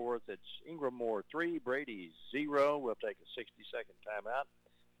top of the 4th. It's Ingram Moore 3, Brady 0. We'll take a 60-second timeout.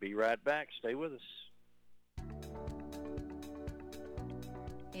 Be right back. Stay with us.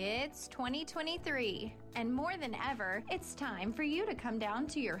 It's 2023, and more than ever, it's time for you to come down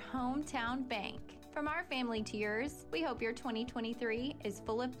to your hometown bank. From our family to yours, we hope your 2023 is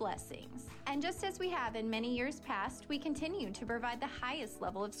full of blessings. And just as we have in many years past, we continue to provide the highest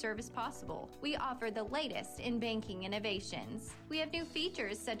level of service possible. We offer the latest in banking innovations. We have new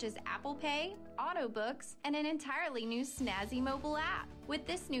features such as Apple Pay, auto books, and an entirely new snazzy mobile app. With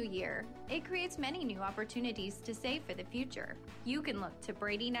this new year, it creates many new opportunities to save for the future. You can look to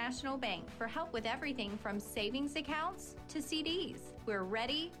Brady National Bank for help with everything from savings accounts to CDs. We're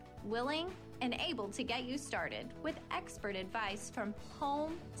ready, willing, and able to get you started with expert advice from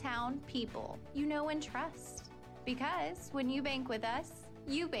hometown people you know and trust. Because when you bank with us,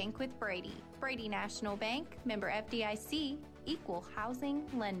 you bank with Brady. Brady National Bank, member FDIC, equal housing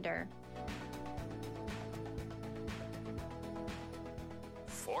lender.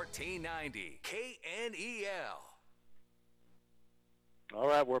 1490 KNEL. All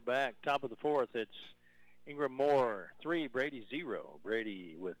right, we're back. Top of the 4th. It's Ingram Moore 3, Brady 0.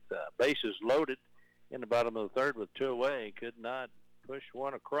 Brady with bases loaded in the bottom of the 3rd with 2 away. Could not push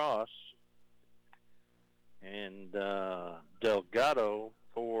one across. And Delgado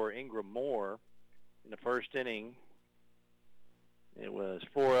for Ingram Moore in the first inning. It was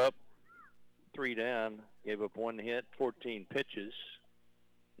 4 up, 3 down, gave up 1 hit, 14 pitches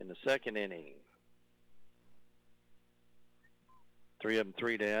in the second inning. 3 up and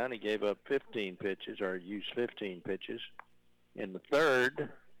 3 down. He gave up 15 pitches, or used 15 pitches. In the third,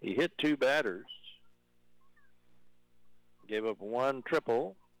 he hit 2 batters, gave up 1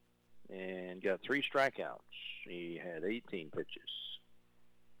 triple, and got 3 strikeouts. He had 18 pitches.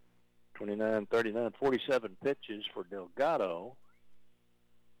 29, 39, 47 pitches for Delgado.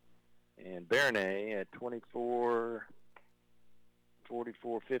 And Bernay at 24,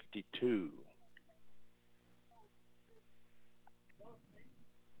 44, 52.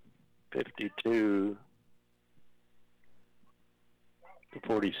 52 to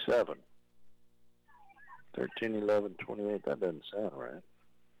 47. 13, 11, 28. That doesn't sound right.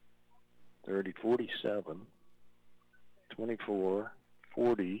 30, 47, 24,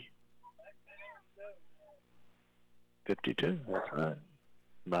 40, 52. That's right.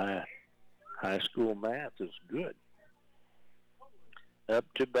 My high school math is good. Up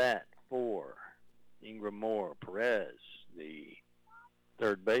to bat for Ingram Moore. Perez, the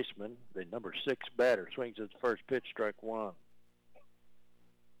third baseman, the number 6 batter, swings at the first pitch, strike 1.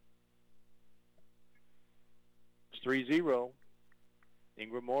 It's 3-0.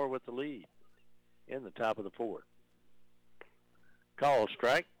 Ingram Moore with the lead in the top of the 4th. Call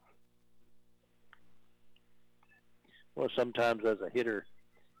strike. Well, sometimes as a hitter,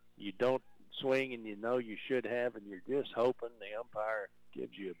 you don't swing and you know you should have, and you're just hoping the umpire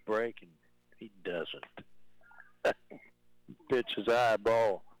gives you a break, and he doesn't. Pitch his high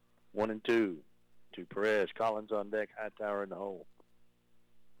ball, 1-2 to Perez. Collins on deck, Hightower in the hole.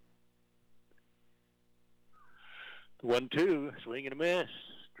 1-2, swing and a miss.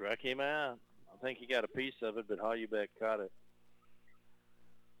 Struck him out. I think he got a piece of it, but Hollybeck caught it.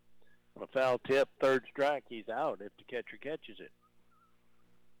 On a foul tip, third strike, he's out if the catcher catches it.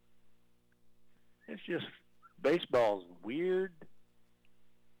 It's just baseball's weird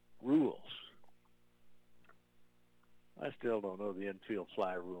rules. I still don't know the infield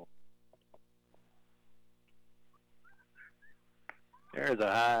fly rule. There's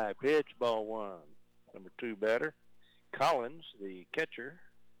a high pitch, ball 1. Number 2 batter. Collins, the catcher,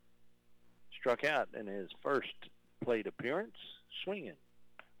 struck out in his first plate appearance, swinging.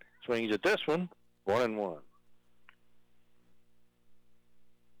 Swings at this one, 1-1.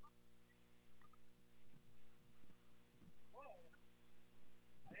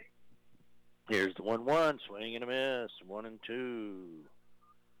 Here's the 1-1, swing and a miss, 1-2.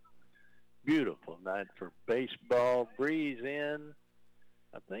 Beautiful night for baseball. Breeze in.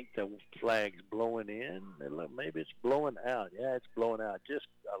 I think the flag's blowing in. Maybe it's blowing out. Yeah, it's blowing out just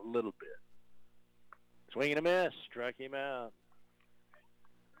a little bit. Swing and a miss, struck him out.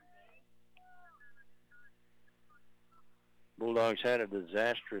 Bulldogs had a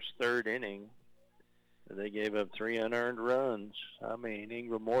disastrous third inning. They gave up 3 unearned runs. I mean,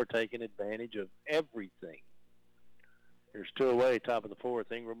 Ingram Moore taking advantage of everything. There's 2 away, top of the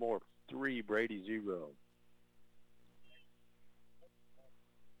 4th. Ingram Moore 3, Brady 0.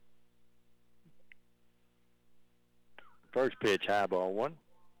 First pitch, high ball 1.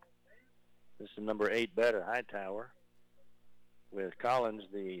 This is number 8 batter, Hightower, with Collins,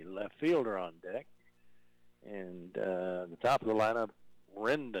 the left fielder, on deck. And the top of the lineup,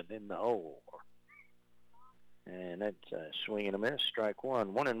 Rendon in the hole. And that's a swing and a miss, strike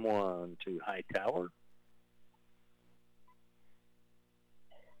 1. 1-1 to Hightower.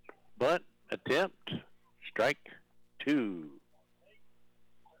 Bunt attempt, strike 2.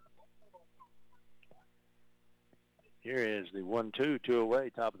 Here is the 1-2, 2 away,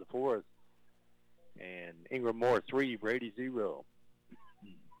 top of the 4th. And Ingram Moore 3, Brady 0.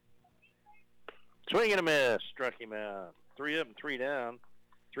 Swing and a miss, struck him out. 3 up and 3 down,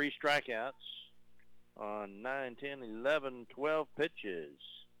 3 strikeouts on 9, 10, 11, 12 pitches.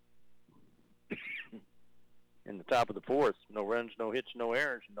 In the top of the 4th, no runs, no hits, no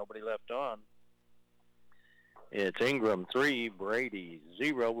errors, nobody left on. It's Ingram 3, Brady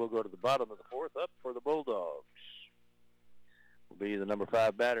 0. We'll go to the bottom of the 4th. Up for the Bulldogs will be the number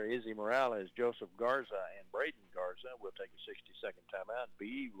 5 batter, Izzy Morales, Joseph Garza, and Braden Garza. We'll take a 60-second timeout.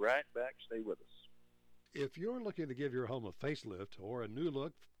 Be right back. Stay with us. If you're looking to give your home a facelift or a new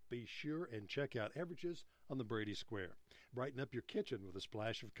look, be sure and check out Everages on the Brady Square. Brighten up your kitchen with a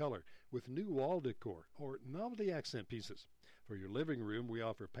splash of color with new wall decor or novelty accent pieces. For your living room, we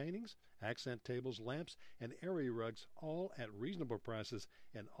offer paintings, accent tables, lamps, and area rugs, all at reasonable prices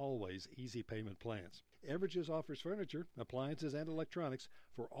and always easy payment plans. Everages offers furniture, appliances, and electronics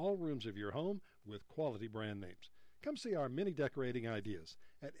for all rooms of your home with quality brand names. Come see our many decorating ideas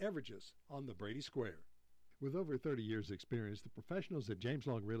at Everages on the Brady Square. With over 30 years' experience, the professionals at James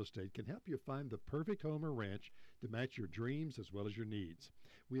Long Real Estate can help you find the perfect home or ranch to match your dreams as well as your needs.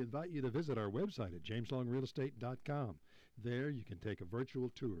 We invite you to visit our website at jameslongrealestate.com. There you can take a virtual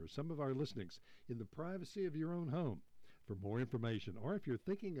tour of some of our listings in the privacy of your own home. For more information, or if you're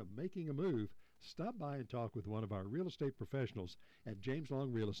thinking of making a move, stop by and talk with one of our real estate professionals at James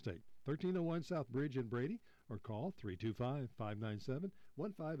Long Real Estate, 1301 South Bridge in Brady, or call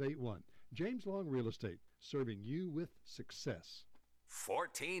 325-597-1581. James Long Real Estate, serving you with success.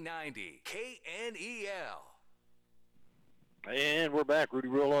 1490 KNEL. And we're back. Rudy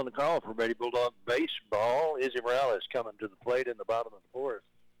Rule on the call for Brady Bulldog baseball. Izzy Morales coming to the plate in the bottom of the fourth.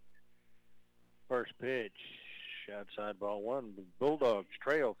 First pitch, outside ball one. The Bulldogs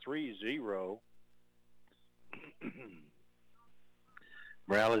trail 3-0.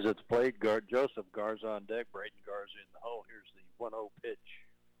 Morales at the plate. Joseph Garza on deck. Braden Garza in the hole. Here's the 1-0 pitch.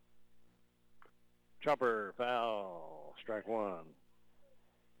 Chopper, foul, strike one.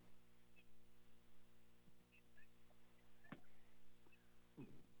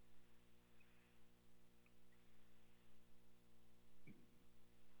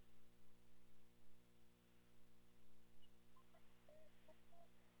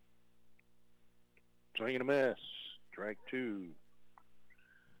 Swing and a miss. Strike two.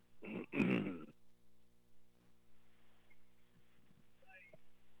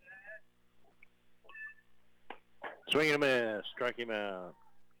 Swing and a miss. Strike him out.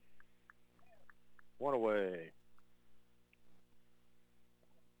 One away.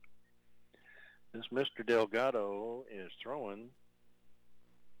 This Mr. Delgado is throwing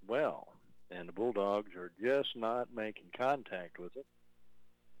well, and the Bulldogs are just not making contact with it.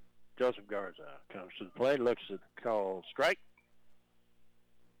 Joseph Garza comes to the plate, looks at the call, strike.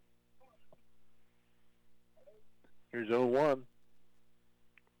 Here's 0-1.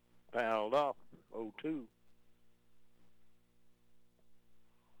 Fouled off, 0-2.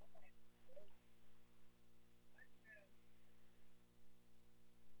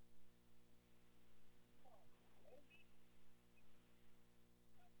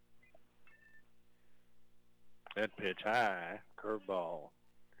 That pitch high, curveball.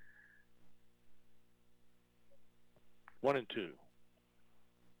 1-2.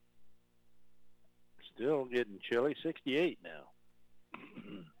 Still getting chilly. 68 now.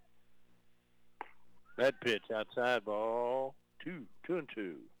 That pitch outside ball. 2-2.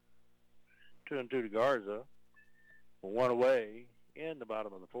 2-2 to Garza. One away in the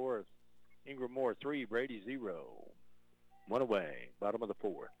bottom of the fourth. Ingram Moore 3, Brady 0. One away, bottom of the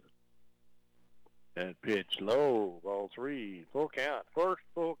fourth. That pitch low, ball 3, full count. First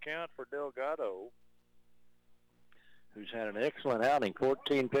full count for Delgado, who's had an excellent outing.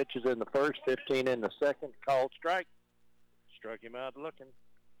 14 pitches in the first, 15 in the second. Called strike. Struck him out looking.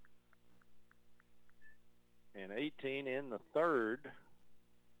 And 18 in the third.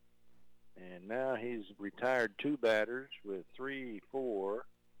 And now he's retired 2 batters with 3, 4,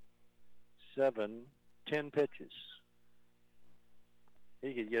 7, 10 pitches.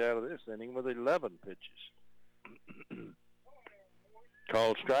 He could get out of this inning with 11 pitches.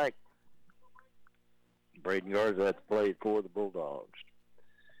 Called strike. Braden Garza at the plate for the Bulldogs.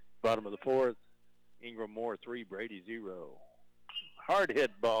 Bottom of the fourth, Ingram Moore 3, Brady 0. Hard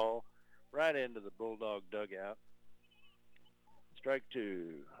hit ball right into the Bulldog dugout. Strike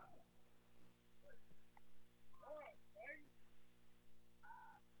 2.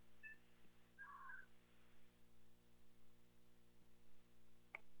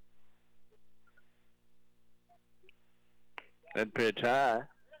 That pitch high.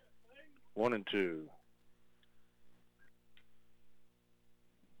 1-2.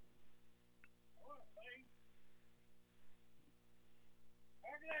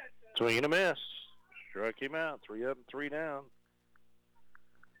 Swing and a miss. Struck him out. 3 up and 3 down.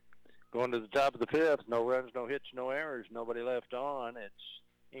 Going to the top of the fifth. No runs, no hits, no errors. Nobody left on. It's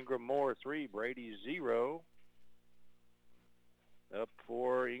Ingram Moore 3, Brady 0. Up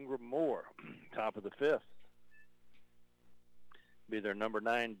for Ingram Moore. Top of the fifth. Be their number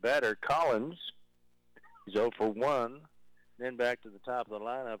 9 batter, Collins. He's 0 for 1. Then back to the top of the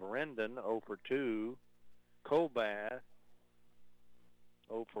lineup, Rendon, 0 for 2. Colbath,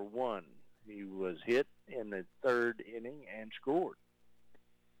 0 for 1. He was hit in the third inning and scored.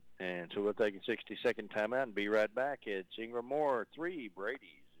 And so we'll take a 60-second timeout and be right back. It's Ingram Moore 3,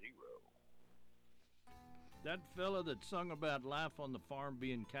 Brady 0. That fella that sung about life on the farm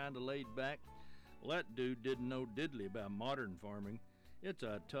being kind of laid back, well, that dude didn't know diddly about modern farming. It's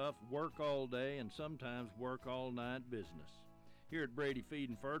a tough work all day and sometimes work all night business. Here at Brady Feed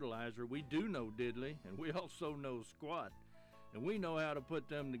and Fertilizer, we do know diddly and we also know squat. And we know how to put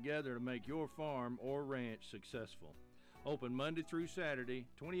them together to make your farm or ranch successful. Open Monday through Saturday,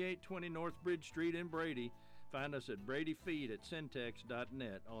 2820 North Bridge Street in Brady. Find us at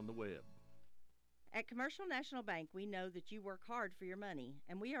bradyfeed@syntex.net on the web. At Commercial National Bank, we know that you work hard for your money,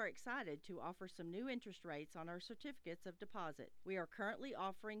 and we are excited to offer some new interest rates on our certificates of deposit. We are currently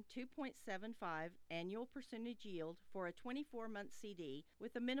offering 2.75 annual percentage yield for a 24-month CD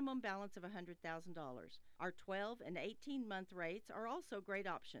with a minimum balance of $100,000. Our 12 and 18-month rates are also great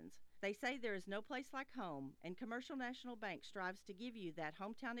options. They say there is no place like home, and Commercial National Bank strives to give you that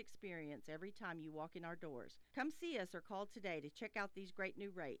hometown experience every time you walk in our doors. Come see us or call today to check out these great new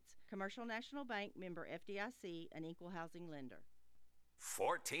rates. Commercial National Bank, member FDIC, an equal housing lender.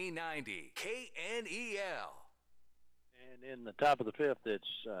 1490 KNEL. And in the top of the fifth,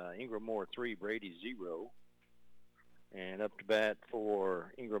 it's Ingram 3, Brady 0. And up to bat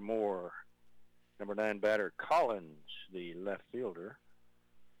for Ingram, number 9 batter Collins, the left fielder.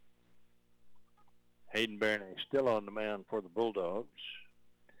 Hayden Bernay still on the mound for the Bulldogs.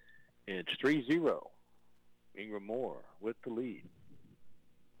 It's 3-0. Ingram with the lead.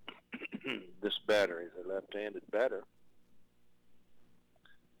 This batter is a left-handed batter.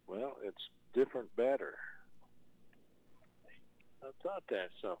 Well, it's different batter. I thought that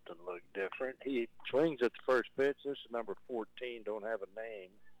something looked different. He swings at the first pitch. This is number 14. Don't have a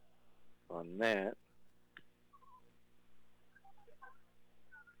name on that.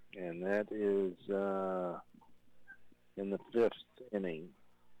 And that is in the fifth inning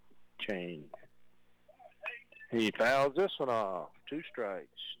change. He fouls this one off. 2 strikes.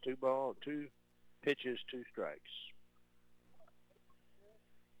 2 pitches, 2 strikes.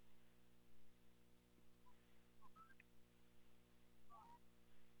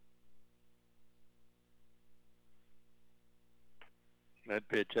 That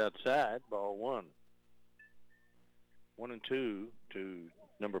pitch outside, ball 1. 1-2 to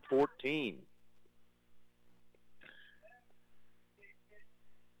number 14.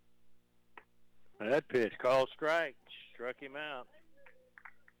 That pitch called strike. Struck him out.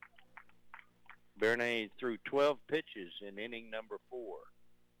 Bernay threw 12 pitches in inning number 4.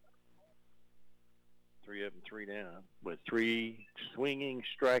 3 up and 3 down with 3 swinging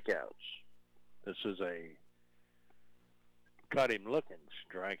strikeouts. This is a caught him looking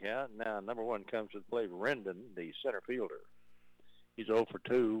strikeout. Now number 1 comes to the plate, Rendon, the center fielder. He's 0 for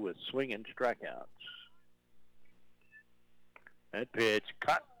 2 with swinging strikeouts. That pitch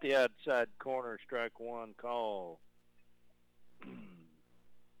caught the outside corner, strike 1 call.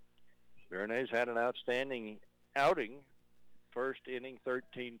 Bernay's had an outstanding outing. First inning,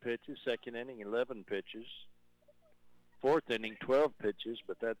 13 pitches. Second inning, 11 pitches. Fourth inning, 12 pitches.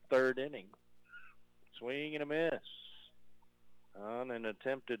 But that third inning, swing and a miss on an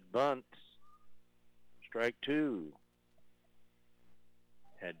attempted bunt. Strike 2.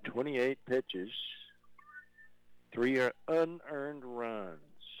 Had 28 pitches, 3 unearned runs,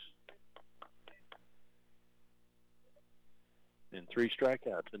 and 3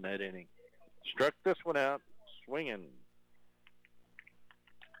 strikeouts in that inning. Struck this one out, swinging.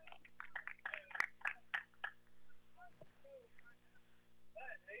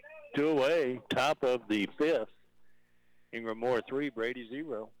 Two away, top of the fifth. Ingram 3, Brady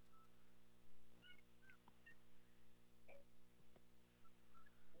 0.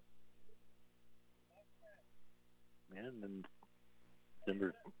 And then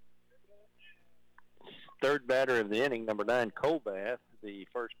number third batter of the inning, number 9, Colbath, the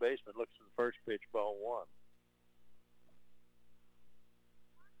first baseman, looks for the first pitch, ball 1.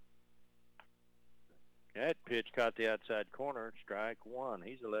 That pitch caught the outside corner, strike 1.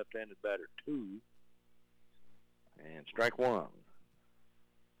 He's a left-handed batter, 2. And strike 1.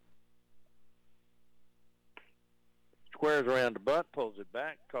 Squares around the bunt, pulls it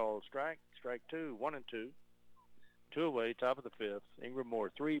back, calls strike, strike 2, 1-2. 2 away, top of the fifth. Ingram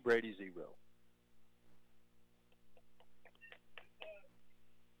 3, Brady 0.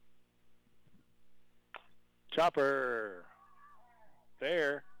 Chopper,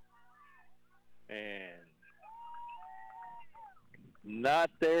 fair, and not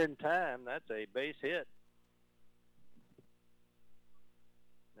there in time. That's a base hit.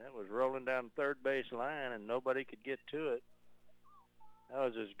 That was rolling down the third base line, and nobody could get to it. That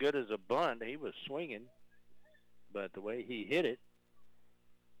was as good as a bunt. He was swinging, but the way he hit it,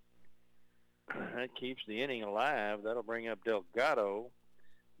 that keeps the inning alive. That'll bring up Delgado,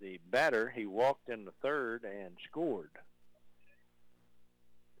 the batter. He walked in the third and scored.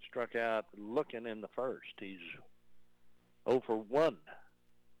 Struck out looking in the first. He's 0 for 1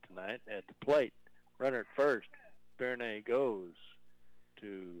 tonight at the plate. Runner at first. Bernay goes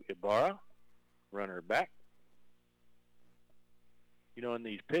to Ibarra. Runner back. You know, in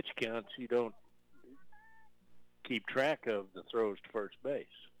these pitch counts, you don't keep track of the throws to first base.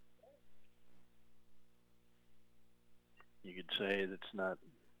 You could say that's not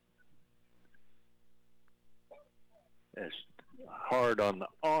as hard on the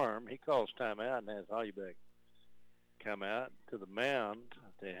arm. He calls timeout and has Holybeck come out to the mound.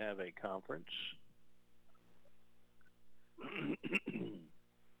 They have a conference.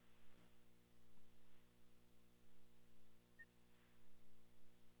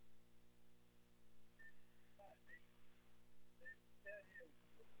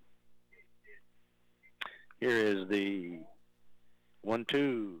 Here is the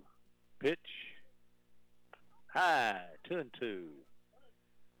 1-2 pitch. High, 2-2.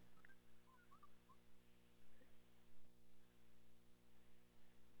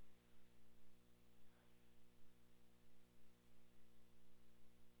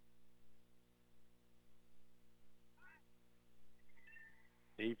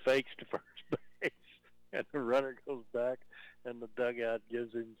 He fakes to first base, and the runner goes back, and the dugout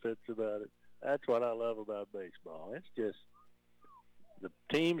gives him fits about it. That's what I love about baseball. It's just the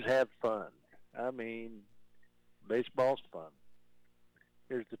teams have fun. I mean, baseball's fun.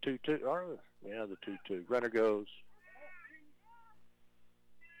 Here's the 2-2. Oh, yeah, the 2-2. Runner goes.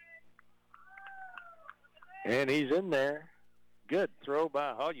 And he's in there. Good throw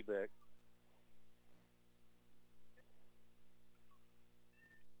by Holybeck.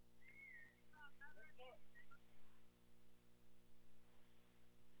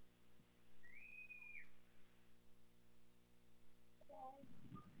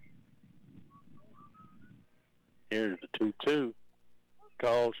 Here's the 2-2.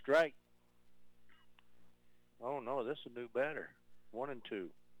 Call strike. Oh, no, this is a new batter. 1-2.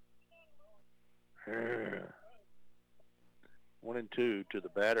 1-2 to the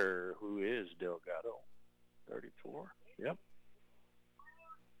batter, who is Delgado. 34. Yep.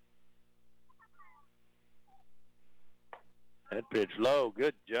 That pitch low.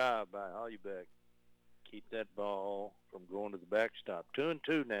 Good job by Holybeck. Keep that ball from going to the backstop.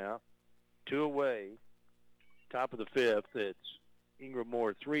 2-2 now. 2 away. Top of the fifth, it's Ingram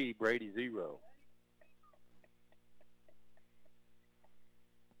 3, Brady 0.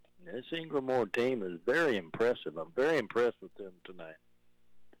 This Ingram team is very impressive. I'm very impressed with them tonight.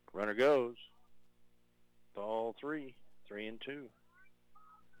 Runner goes. Ball 3, 3-2.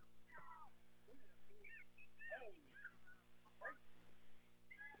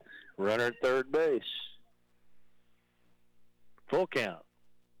 Runner at third base. Full count.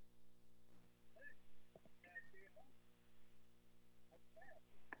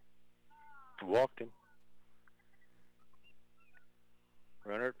 Walked him.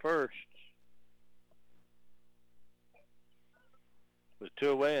 Runner at first. With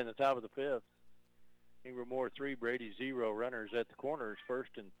 2 away in the top of the fifth. Ingram 3, Brady 0. Runners at the corners, first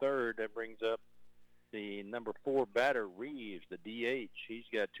and third. That brings up the number 4 batter, Reeves, the DH. He's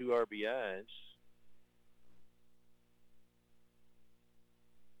got 2 RBIs.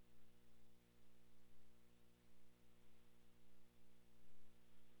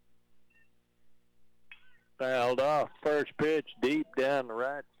 Fouled off. First pitch deep down the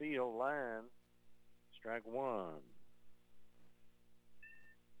right field line. Strike 1.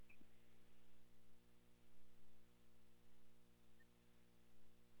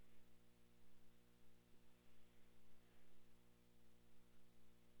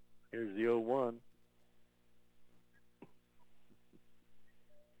 Here's the 0-1.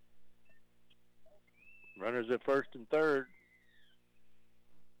 Runners at first and third.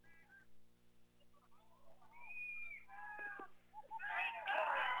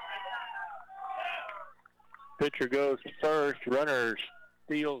 Pitcher goes to first. Runner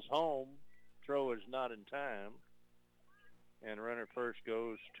steals home. Throw is not in time. And runner first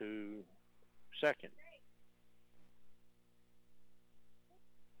goes to second.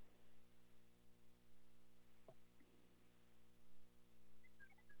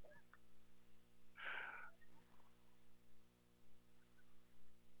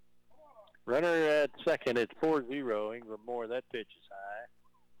 Runner at second. It's 4-0. Ingram Moore. That pitch is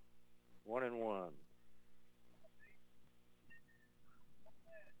high. 1-1.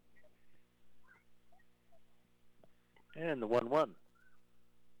 And the 1-1.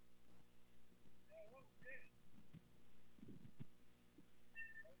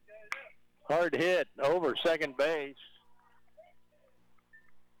 Hard hit over second base.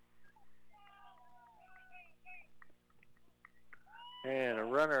 And a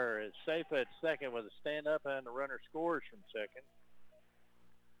runner is safe at second with a stand-up, and the runner scores from second.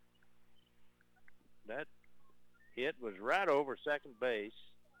 That hit was right over second base,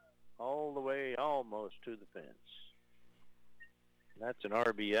 all the way almost to the fence. That's an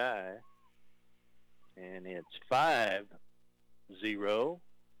RBI, and it's 5-0.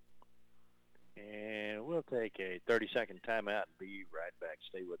 And we'll take a 30-second timeout and be right back.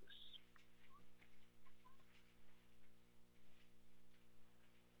 Stay with us.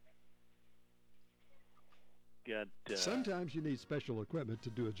 Sometimes you need special equipment to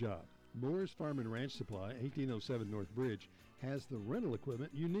do a job. Moore's Farm and Ranch Supply, 1807 North Bridge, has the rental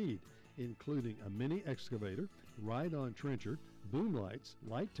equipment you need, including a mini excavator, ride-on trencher, boom lights,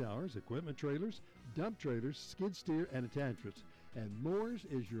 light towers, equipment trailers, dump trailers, skid steer, and attachments. And Moore's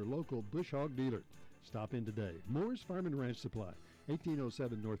is your local bush hog dealer. Stop in today. Moore's Farm and Ranch Supply,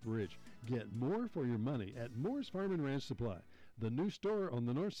 1807 North Bridge. Get more for your money at Moore's Farm and Ranch Supply, the new store on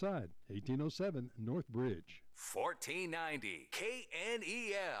the north side, 1807 North Bridge. 1490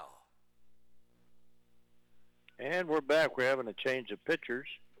 KNEL. And we're back. We're having a change of pitchers.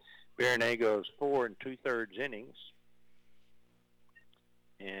 Bernay goes 4 2/3 innings.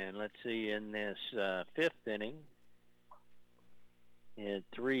 And let's see, in this fifth inning, he had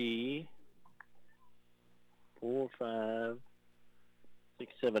 3, 4, 5,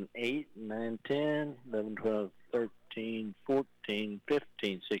 6, 7, 8, 9, 10, 11, 12, 13, 14,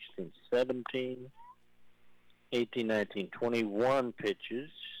 15, 16, 17, 18, 19, 21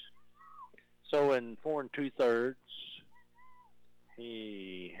 pitches. So in 4 2/3,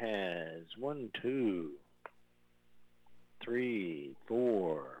 he has 1, 2, 3,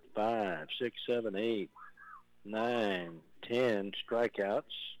 4, 5, 6, 7, 8, 9, 10 strikeouts.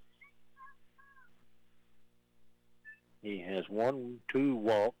 He has 1, 2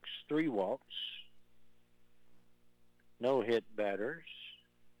 walks, 3 walks, no hit batters,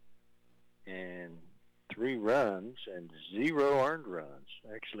 and 3 runs and 0 earned runs.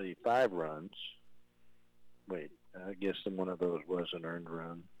 Actually, 5 runs. Wait, I guess one of those was an earned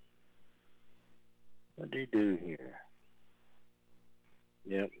run. What did he do here?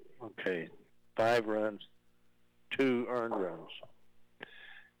 Yep, okay. 5 runs, 2 earned runs.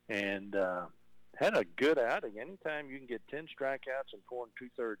 And had a good outing. Anytime you can get 10 strikeouts in 4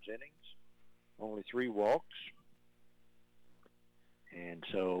 2/3 innings, only 3 walks. And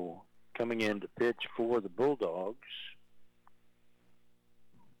so coming in to pitch for the Bulldogs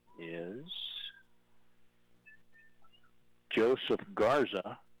is Joseph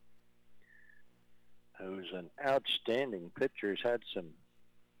Garza, who's an outstanding pitcher. He's had some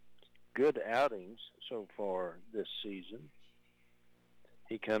good outings so far this season.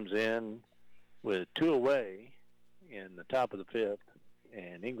 He comes in with 2 away in the top of the 5th,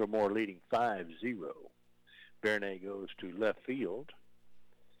 and Ingram leading 5-0. Bernay goes to left field.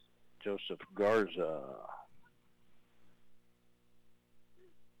 Joseph Garza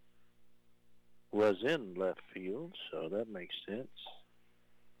was in left field, so that makes sense.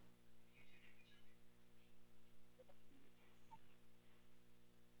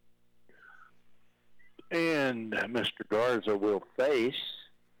 And Mr. Garza will face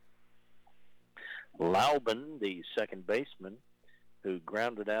Laubin, the second baseman, who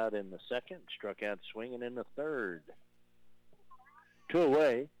grounded out in the second, struck out swinging in the third. 2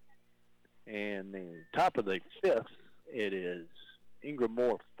 away. And the top of the 5th, it is Ingram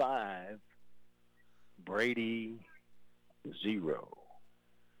 5, Brady 0.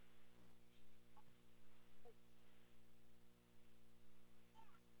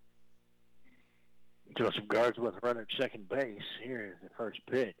 Joseph Garza with a runner at second base. Here is the first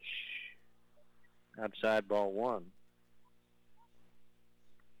pitch. Outside, ball 1.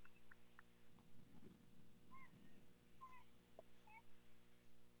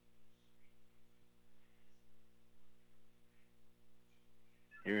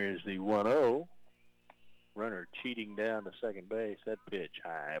 Here is the 1-0. Runner cheating down to second base. That pitch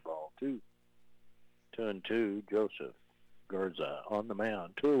high, ball 2. 2-2. Joseph Garza on the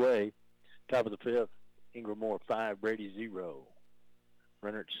mound. 2 away. Top of the 5th. Ingram 5, Brady 0.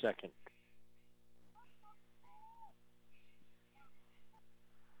 Runner at second.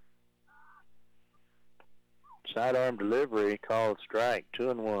 Sidearm delivery, called strike,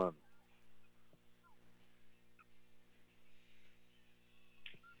 2-1.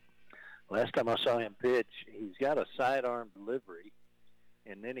 Last time I saw him pitch, he's got a sidearm delivery,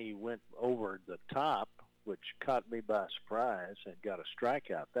 and then he went over the top, which caught me by surprise, and got a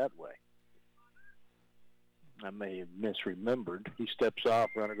strikeout that way. I may have misremembered. He steps off,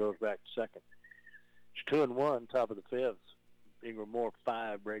 runner goes back to second. It's 2-1, top of the 5th. Ingram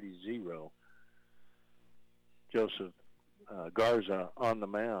 5, Brady 0. Joseph Garza on the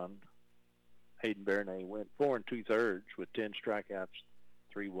mound. Hayden Bernay went 4 2/3 with 10 strikeouts,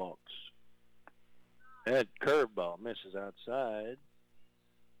 3 walks. That curveball misses outside.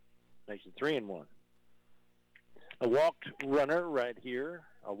 Makes it 3-1. A walked runner right here,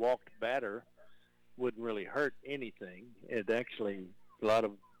 a walked batter, wouldn't really hurt anything. It actually, a lot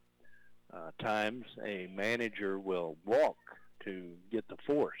of times, a manager will walk to get the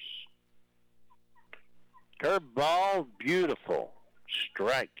force. Curveball, beautiful.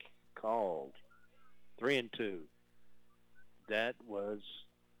 Strike called. 3-2. That was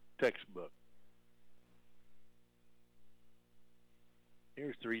textbook.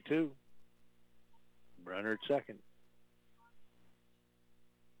 Here's 3-2. Runner at second.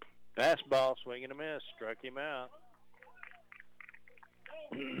 Fastball, swing and a miss. Struck him out.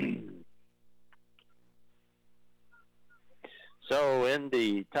 So in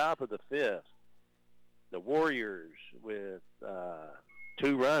the top of the fifth, the Warriors with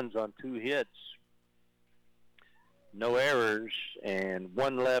 2 runs on 2 hits, no errors, and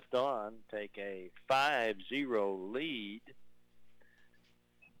 1 left on, take a 5-0 lead.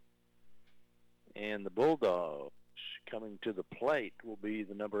 And the Bulldogs coming to the plate will be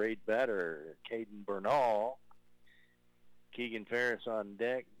the number 8 batter, Caden Bernal. Keegan Ferris on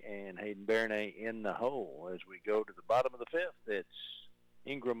deck and Hayden Bernay in the hole. As we go to the bottom of the fifth, it's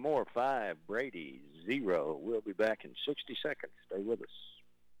Ingram Moore 5, Brady 0. We'll be back in 60 seconds. Stay with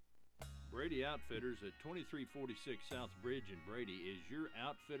us. Brady Outfitters at 2346 South Bridge in Brady is your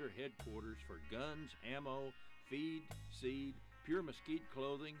outfitter headquarters for guns, ammo, feed, seed, pure mesquite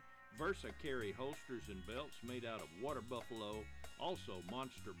clothing, Versa carry holsters and belts made out of water buffalo, also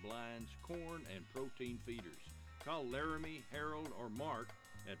monster blinds, corn, and protein feeders. Call Laramie, Harold, or Mark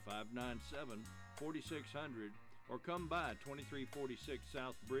at 597-4600 or come by 2346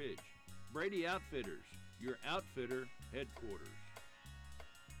 South Bridge. Brady Outfitters, your outfitter headquarters.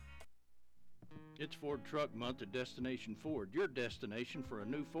 It's Ford Truck Month at Destination Ford, your destination for a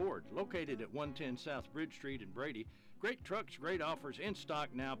new Ford. Located at 110 South Bridge Street in Brady, great trucks, great offers in stock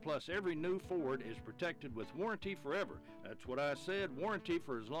now, plus every new Ford is protected with warranty forever. That's what I said, warranty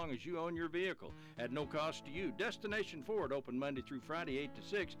for as long as you own your vehicle, at no cost to you. Destination Ford, open Monday through Friday 8 to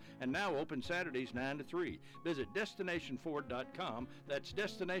 6, and now open Saturdays 9 to 3. Visit DestinationFord.com. That's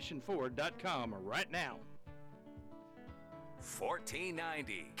DestinationFord.com right now.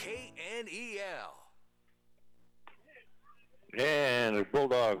 1490 KNEL. And the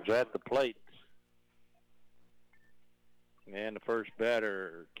Bulldogs at the plate. And the first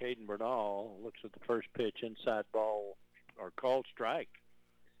batter, Caden Bernal, looks at the first pitch, inside ball, or called strike.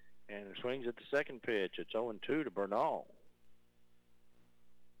 And swings at the second pitch. It's 0-2 to Bernal.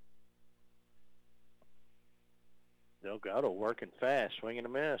 Delgado working fast, swing and a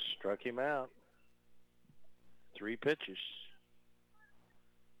miss, struck him out. 3 pitches.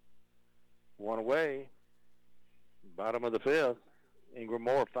 1 away. Bottom of the fifth. Ingram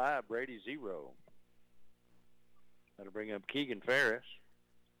Moore 5, Brady 0. That'll bring up Keegan Ferris.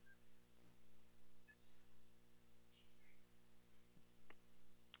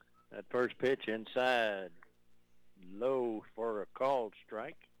 That first pitch inside, low for a called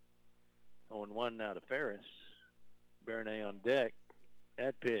strike. 0-1 now to Ferris. Bernay on deck.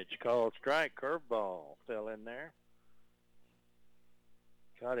 That pitch, called strike, curveball, fell in there.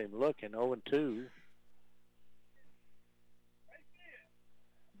 Got him looking, 0-2.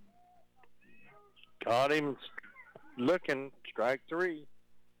 Caught him looking, strike 3.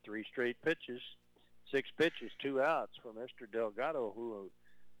 3 straight pitches, 6 pitches, 2 outs for Mr. Delgado, who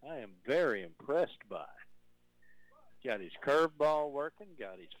I am very impressed by. Got his curveball working,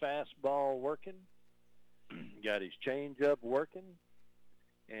 got his fastball working, got his changeup working,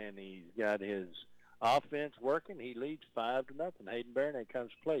 and he's got his offense working. He leads 5-0. Hayden Bernay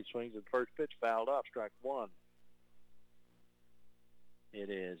comes to play, swings at the first pitch, fouled off, strike 1. It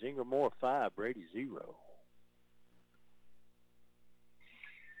is Ingram Moore 5, Brady 0.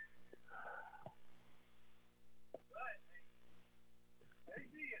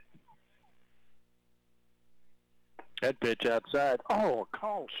 That pitch outside. Oh, a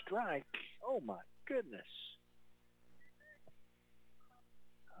call strike. Oh, my goodness.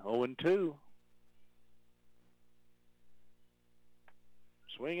 0-2.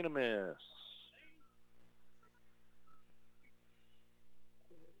 Swing and a miss.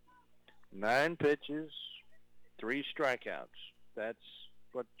 9 pitches, 3 strikeouts. That's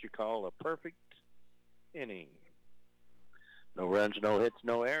what you call a perfect inning. No runs, no hits,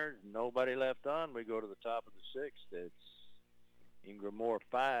 no errors, nobody left on. We go to the top of the 6th. It's Ingram Moore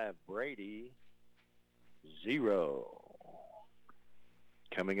 5, Brady 0.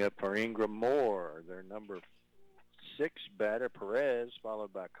 Coming up for Ingram Moore, their number sixth batter, Perez,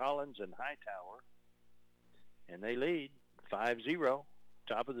 followed by Collins and Hightower. And they lead 5-0.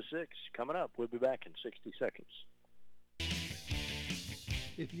 Top of the sixth coming up. We'll be back in 60 seconds.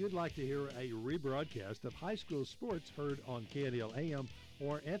 If you'd like to hear a rebroadcast of high school sports heard on KNEL AM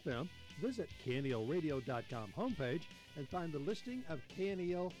or FM, visit KNELradio.com homepage and find the listing of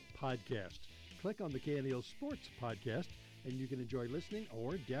KNEL podcasts. Click on the KNEL Sports Podcast, and you can enjoy listening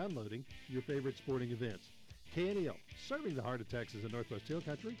or downloading your favorite sporting events. KNEL, serving the heart of Texas and Northwest Hill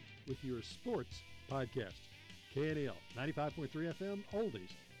Country with your sports podcast. KNEL 95.3 FM,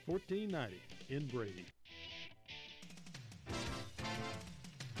 Oldies, 1490 in Brady.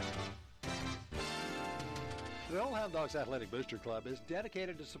 The Old Hound Dogs Athletic Booster Club is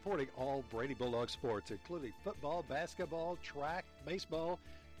dedicated to supporting all Brady Bulldog sports, including football, basketball, track, baseball,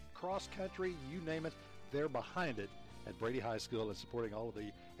 cross country, you name it, they're behind it at Brady High School and supporting all of the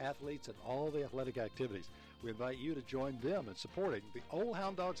athletes and all the athletic activities. We invite you to join them in supporting the Old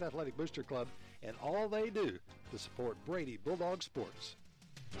Hound Dogs Athletic Booster Club and all they do to support Brady Bulldog sports.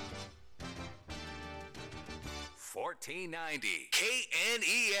 1490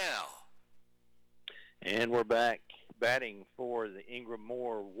 KNEL. And we're back. Batting for the Ingram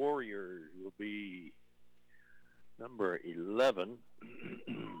Moore Warriors will be number 11.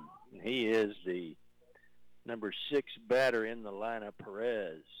 He is the number 6 batter in the lineup,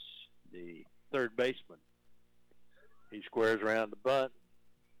 Perez, the third baseman. He squares around the bunt.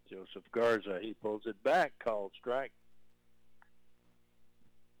 Joseph Garza, he pulls it back, called strike.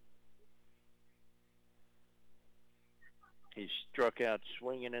 He struck out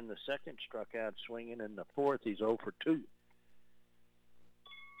swinging in the second, struck out swinging in the fourth. He's 0 for 2.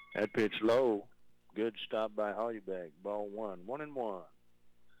 That pitch low. Good stop by Hollybag. Ball 1. 1-1.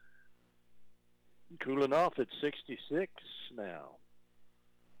 Cooling off at 66 now.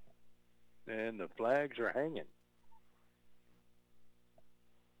 And the flags are hanging.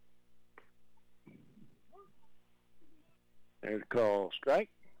 There's a call. Strike.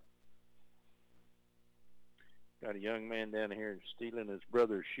 Got a young man down here stealing his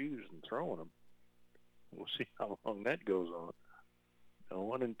brother's shoes and throwing them. We'll see how long that goes on.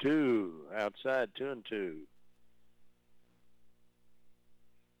 1-2. Outside, 2-2.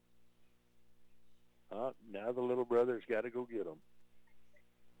 Now the little brother's got to go get them.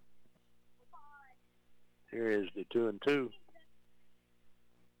 Here is the 2-2.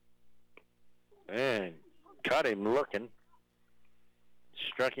 And caught him looking.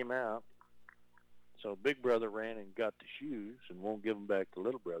 Struck him out. So big brother ran and got the shoes and won't give them back to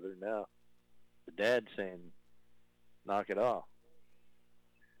little brother. Now the dad's saying, knock it off.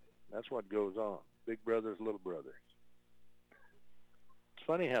 That's what goes on. Big brother's little brother. It's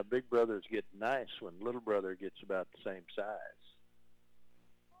funny how big brothers get nice when little brother gets about the same size,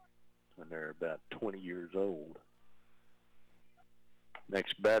 when they're about 20 years old.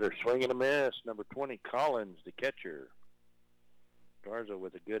 Next batter, swing and a miss. Number 20, Collins, the catcher. Garza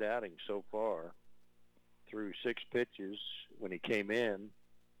with a good outing so far. Threw 6 pitches when he came in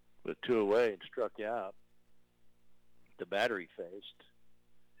with 2 away and struck out. The batter he faced.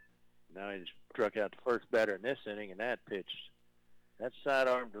 Now he's struck out the first batter in this inning, and that pitch, that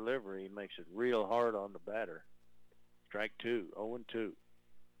sidearm delivery makes it real hard on the batter. Strike 2, 0-2.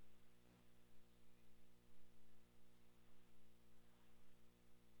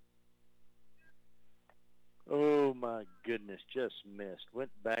 Oh, my goodness, just missed.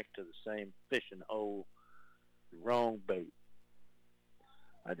 Went back to the same fishing hole. Wrong bait.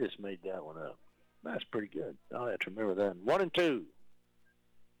 I just made that one up. That's pretty good. I'll have to remember that. 1-2.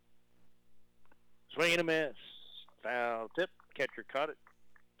 Swing and a miss. Foul tip. Catcher caught it.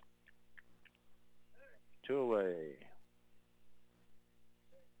 2 away.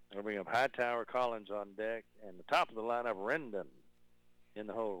 They'll bring up Hightower, Collins on deck, and the top of the lineup, Rendon. In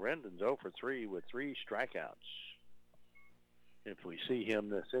the hole, Rendon's 0 for 3 with 3 strikeouts. If we see him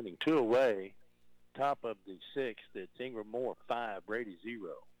this inning, 2 away. Top of the 6th, it's Ingram Moore 5, Brady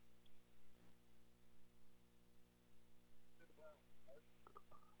 0.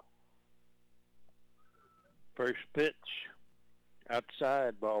 First pitch,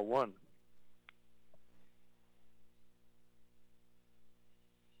 outside, ball 1.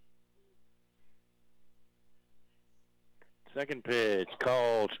 Second pitch,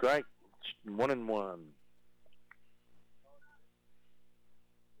 called strike, 1-1.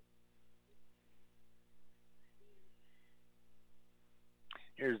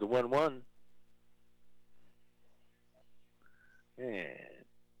 Here's the 1-1. And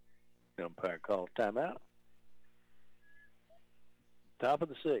umpire calls timeout. Top of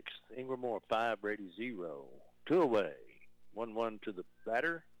the 6th, Ingram Moore 5, Brady 0. 2 away. 1-1 to the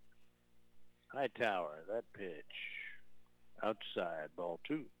batter. Hightower, that pitch. outside, ball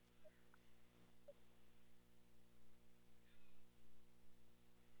 2.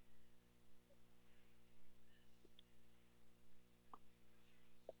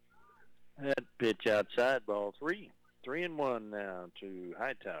 That pitch outside, ball 3. 3-1 now to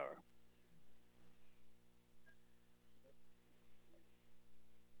Hightower.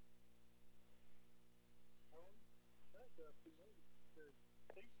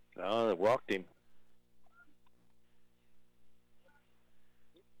 Oh, they walked him.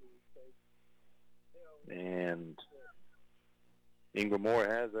 And Ingram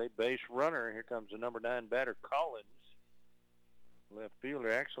has a base runner. Here comes the number 9 batter, Collins. Left fielder.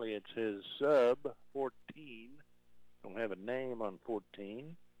 Actually, it's his sub, 14. Don't have a name on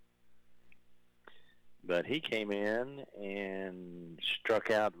 14. But he came in and struck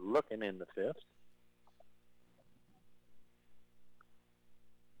out looking in the 5th.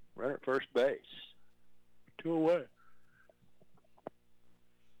 Runner at first base. 2 away.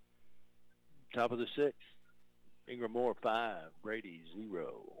 Top of the 6th. Ingram 5, Brady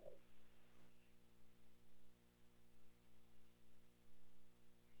 0.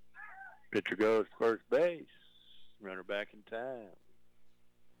 Pitcher goes to first base. Runner back in time.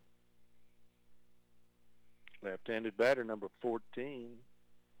 Left-handed batter, number 14.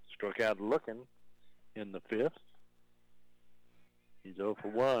 Struck out looking in the 5th. He's 0 for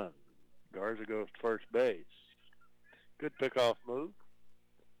 1. Garza goes to first base. Good pickoff move.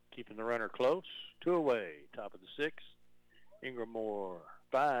 Keeping the runner close. 2 away. Top of the 6th. Ingram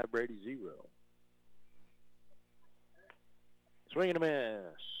 5, Brady 0. Swing and a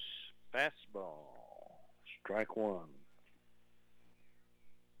miss. Fastball. Strike 1.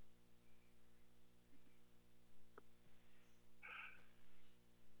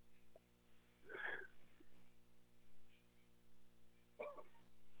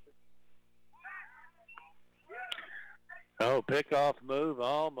 Oh, pickoff move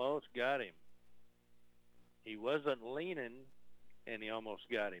almost got him. He wasn't leaning, and he almost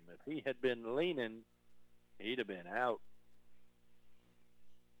got him. If he had been leaning, he'd have been out.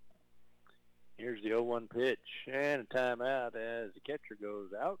 Here's the 0-1 pitch, and a timeout as the catcher goes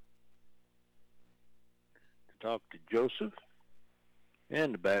out to talk to Joseph,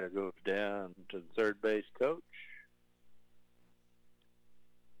 and the batter goes down to the third base coach.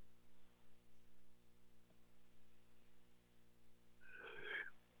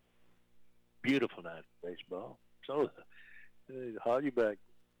 Beautiful night of baseball. So the Hollyback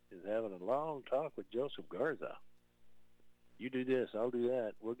is having a long talk with Joseph Garza. You do this, I'll do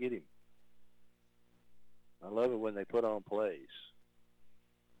that. We'll get him. I love it when they put on plays.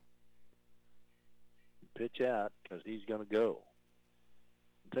 Pitch out because he's going to go.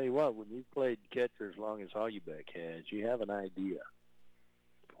 I'll tell you what, when you've played catcher as long as Hollyback has, you have an idea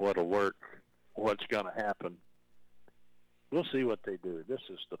what'll work, what's going to happen. We'll see what they do. This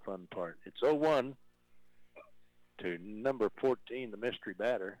is the fun part. It's 0-1 to number 14, the mystery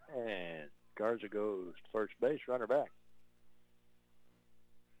batter, and Garza goes to first base, runner back.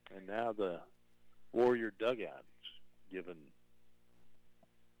 And now the Warrior dugout's giving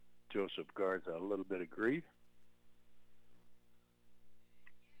Joseph Garza a little bit of grief.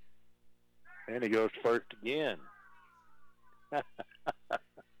 And he goes first again. That's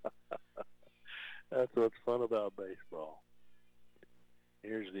what's fun about baseball.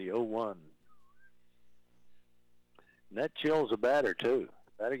 Here's the 0-1. And that chills the batter, too.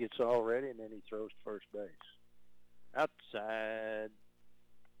 The batter gets all ready, and then he throws to first base. Outside.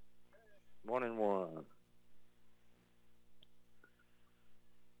 1-1.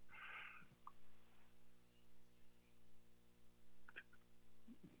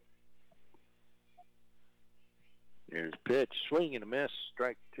 Here's pitch. Swing and a miss.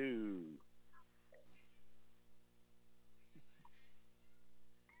 Strike 2.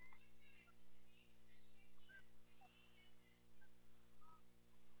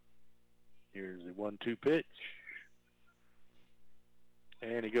 Here's the 1-2 pitch.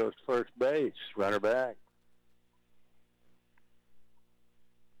 And he goes to first base. Runner back.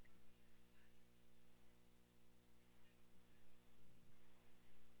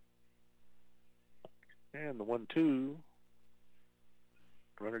 And the 1-2.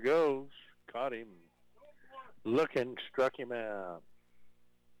 Runner goes. Caught him. Looking. Struck him out.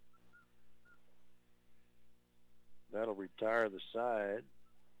 That'll retire the side.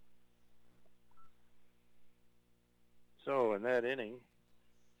 So in that inning,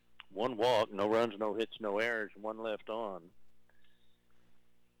 1 walk, no runs, no hits, no errors, 1 left on.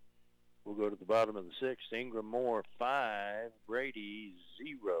 We'll go to the bottom of the 6th. Ingram 5, Brady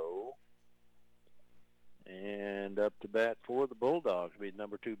 0. And up to bat for the Bulldogs will be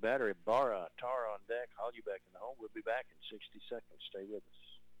number 2 batter, Ibarra. Tar on deck. Hollyback in the home. We'll be back in 60 seconds. Stay with us.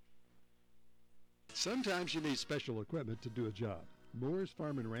 Sometimes you need special equipment to do a job. Moore's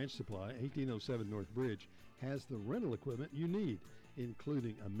Farm and Ranch Supply, 1807 North Bridge, has the rental equipment you need,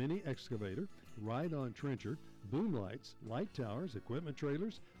 including a mini excavator, ride-on trencher, boom lights, light towers, equipment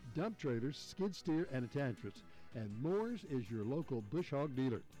trailers, dump trailers, skid steer, and attachments. And Moore's is your local bush hog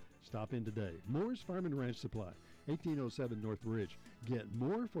dealer. Stop in today. Moore's Farm and Ranch Supply, 1807 North Ridge. Get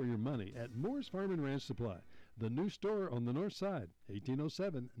more for your money at Moore's Farm and Ranch Supply, the new store on the north side,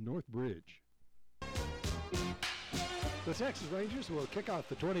 1807 North Bridge. The Texas Rangers will kick off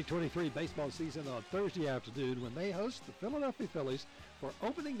the 2023 baseball season on Thursday afternoon when they host the Philadelphia Phillies for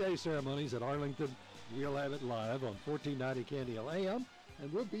opening day ceremonies at Arlington. We'll have it live on 1490 KNEL AM,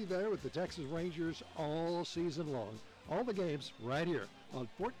 and we'll be there with the Texas Rangers all season long. All the games right here on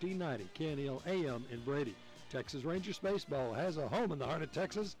 1490 KNEL AM in Brady. Texas Rangers baseball has a home in the heart of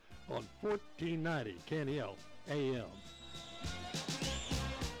Texas on 1490 KNEL AM.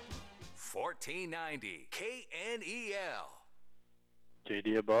 1490 KNEL.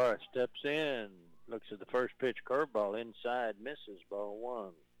 J.D. Ibarra steps in, looks at the first pitch, curveball inside, misses, ball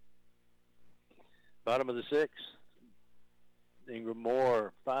 1. Bottom of the 6th. Ingram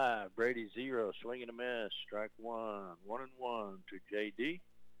Moore 5, Brady 0, swing and a miss, strike 1, 1-1 to J.D.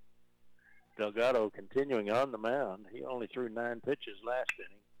 Delgado continuing on the mound. He only threw 9 pitches last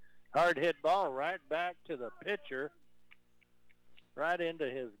inning. Hard hit ball right back to the pitcher, right into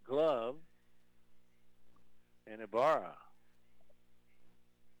his glove. And Ibarra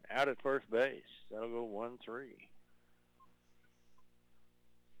out at first base. That'll go 1-3.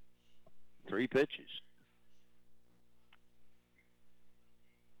 3 pitches.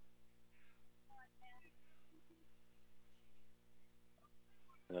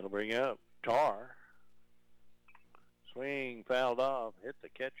 That'll bring up Tar. Swing, fouled off, hit the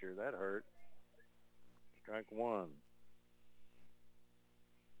catcher. That hurt. Strike 1.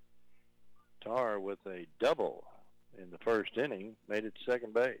 Tar with a double in the first inning made it to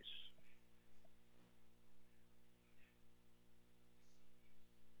second base.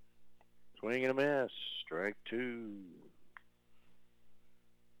 Swing and a miss. Strike 2.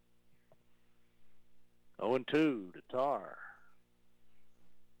 0-2 to Tar.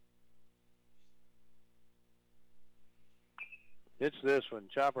 Hits this one.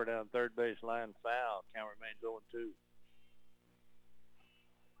 Chopper down third base line, foul. Count remains 0-2.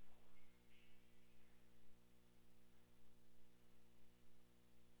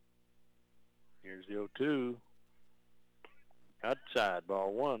 Here's the 0-2. Outside,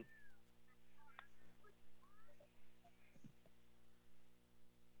 ball 1.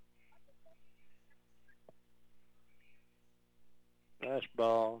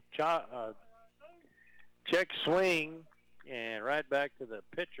 Fastball. Check swing. And right back to the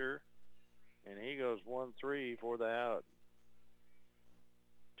pitcher. And he goes 1-3 for the out.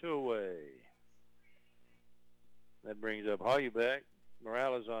 2 away. That brings up Hollyback.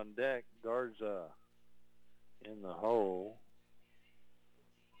 Morales on deck. Garza in the hole.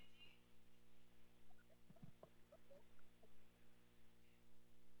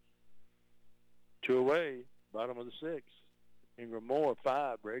 Two away. Bottom of the 6th. Ingram Moore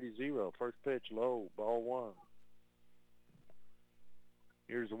 5. Brady 0. First pitch low. Ball 1.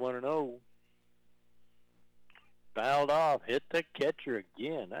 Here's the 1-0. Fouled off. Hit the catcher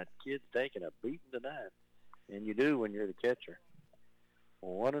again. That kid's taking a beating tonight. And you do when you're the catcher.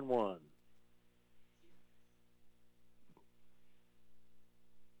 1-1.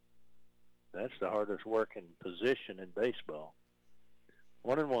 That's the hardest working position in baseball.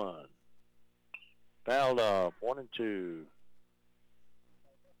 1-1. Fouled off. 1-2.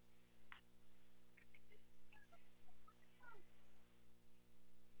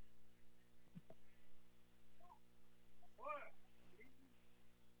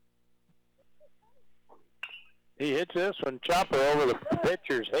 He hits this one, chopper over the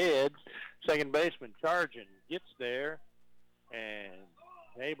pitcher's head. Second baseman charging, gets there, and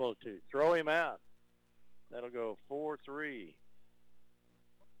able to throw him out. That'll go 4-3.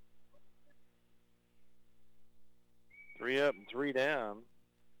 3 up and 3 down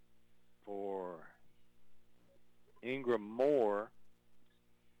for Ingram Moore.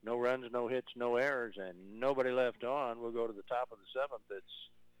 No runs, no hits, no errors, and nobody left on. We'll go to the top of the 7th. It's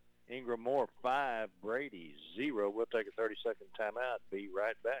Ingram Moore 5, Brady 0. We'll take a 30-second timeout. Be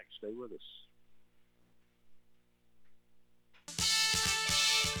right back. Stay with us.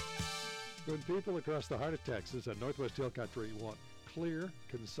 When people across the heart of Texas and Northwest Hill Country want clear,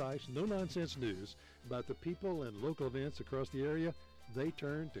 concise, no-nonsense news about the people and local events across the area, they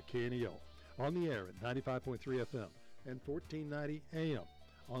turn to KNEL. On the air at 95.3 FM and 1490 AM.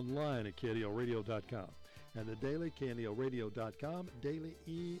 Online at KNELradio.com. And the daily KNELradio.com daily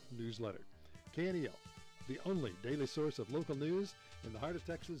e-newsletter. KNEL, the only daily source of local news in the heart of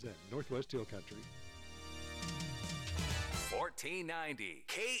Texas and Northwest Hill Country. 1490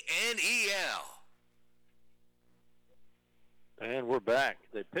 KNEL. And we're back.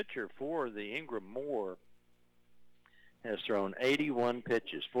 The pitcher for the Ingram Moore has thrown 81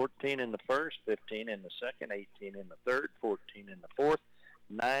 pitches, 14 in the first, 15 in the second, 18 in the third, 14 in the fourth,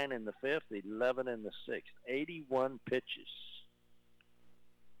 9 in the fifth, 11 in the sixth. 81 pitches.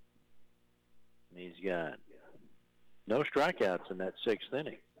 And he's got no strikeouts in that sixth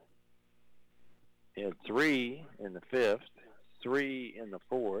inning. He had 3 in the fifth, 3 in the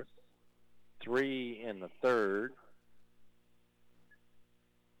fourth, 3 in the third,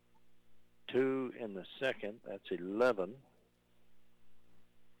 2 in the second, that's 11,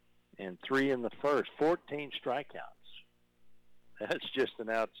 and 3 in the first, 14 strikeouts. That's just an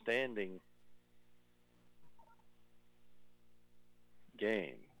outstanding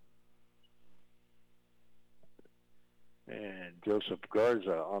game. And Joseph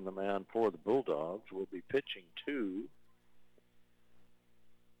Garza on the mound for the Bulldogs will be pitching to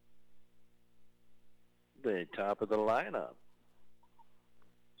the top of the lineup.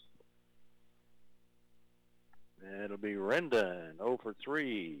 It'll be Rendon, 0 for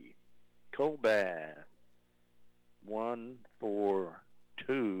 3. Colbat, 1 for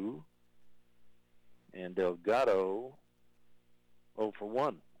 2. And Delgado, 0 for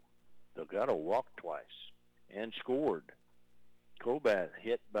 1. Delgado walked twice and scored. Colbat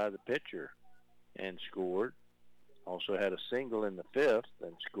hit by the pitcher and scored. Also had a single in the fifth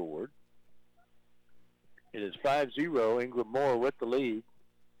and scored. It is 5-0, Ingram Moore with the lead.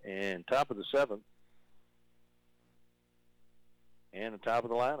 And top of the seventh. And the top of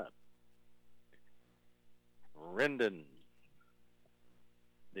the lineup. Rendon,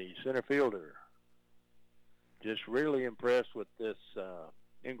 the center fielder, just really impressed with this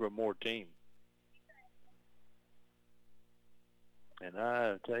Ingram Moore team. And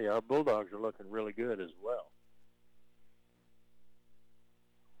I tell you, our Bulldogs are looking really good as well.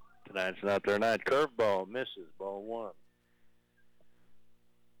 Tonight's not their night. Curveball misses, ball 1.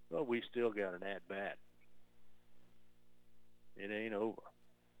 Well, we still got an at-bat. It ain't over.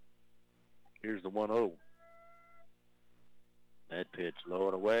 Here's the 1-0. That pitch low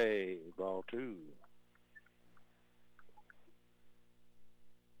and away, ball 2.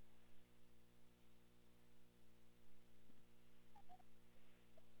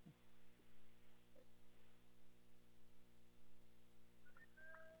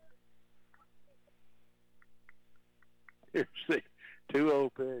 Here's the 2-0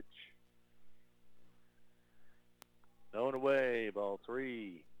 pitch. Low and away, ball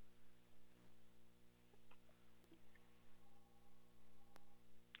 3.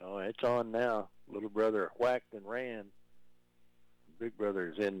 Oh, it's on now. Little brother whacked and ran. Big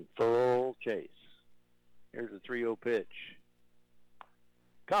brother's in full chase. Here's the 3-0 pitch.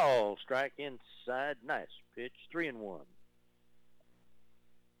 Call, strike inside. Nice pitch, 3-1.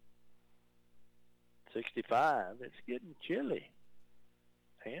 65. It's getting chilly.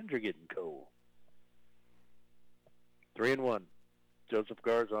 Hands are getting cold. 3-1. Joseph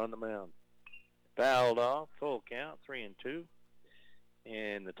Garza on the mound. Fouled off. Full count. 3-2.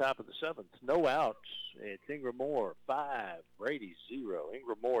 And the top of the seventh. No outs. It's Ingram Moore 5. Brady 0.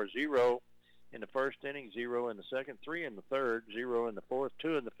 Ingram Moore 0 in the first inning. 0 in the second. 3 in the third. 0 in the fourth.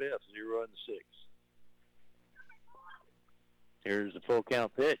 2 in the fifth. 0 in the sixth. Here's the full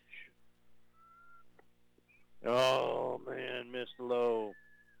count pitch. Oh, man. Missed the low.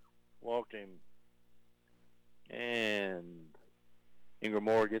 Walked him. And Ingram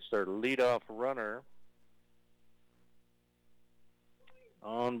Moore gets their leadoff runner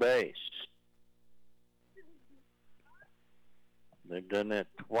on base. They've done that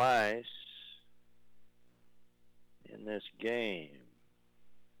twice in this game.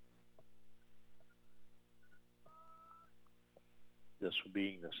 This will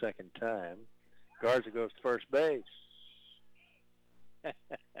be the second time. Garza goes to first base.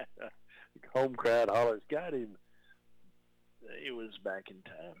 Home crowd hollers, got him. He was back in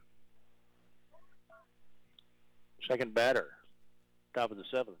time. Second batter, top of the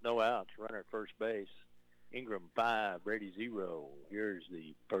seventh, no outs, runner at first base. Ingram 5, Brady 0. Here's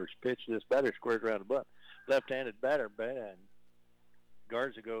the first pitch. This batter squares around the butt. Left-handed batter, bad.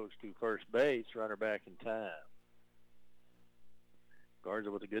 Garza goes to first base, runner back in time.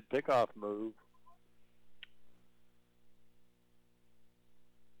 Garza with a good pickoff move.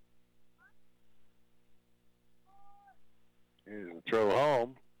 Here's the throw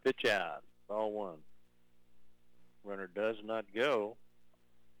home. Pitch out. Ball one. Runner does not go.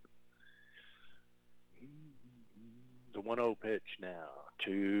 The 1-0 pitch now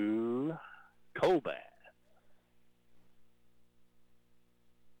to Colbat.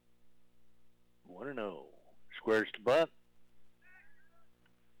 1-0. Squares to bunt.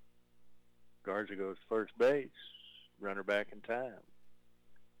 Garza goes first base. Runner back in time.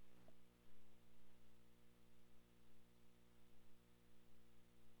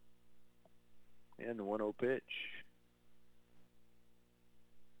 And the 1-0 pitch.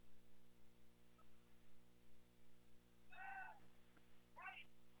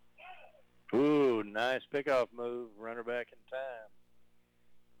 Ooh, nice pickoff move. Runner back in time.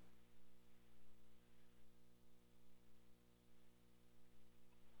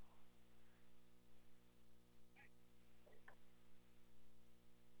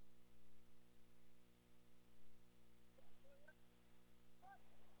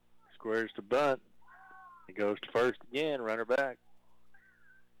 Squares to bunt. He goes to first again, runner back.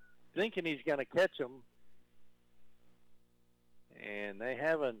 Thinking he's going to catch him. And they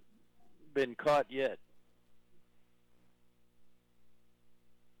haven't been caught yet.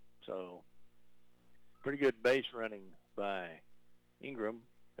 So, pretty good base running by Ingram.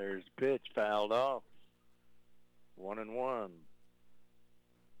 There's the pitch, fouled off. 1-1.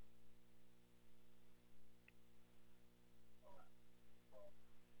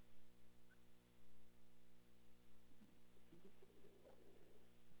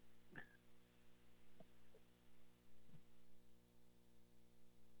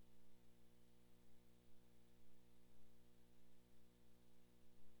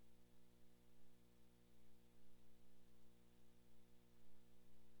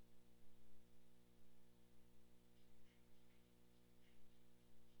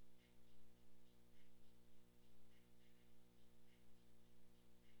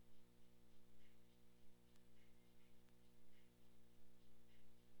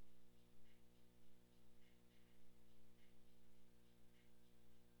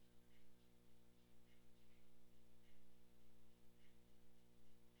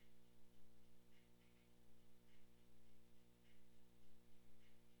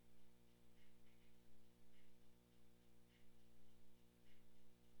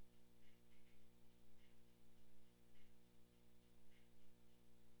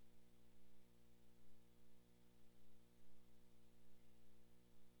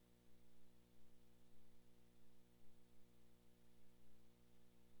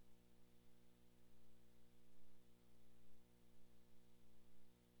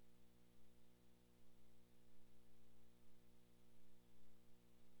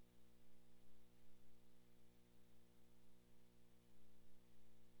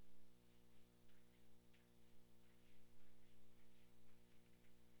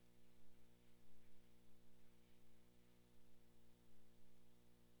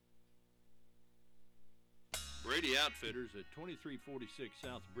 Brady Outfitters at 2346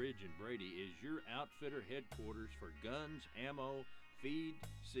 South Bridge in Brady is your outfitter headquarters for guns, ammo, feed,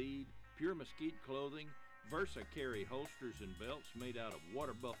 seed, pure mesquite clothing, Versa carry holsters and belts made out of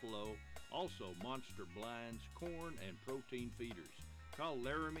water buffalo, also monster blinds, corn, and protein feeders. Call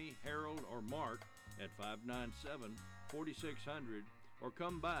Laramie, Harold, or Mark at 597-4600 or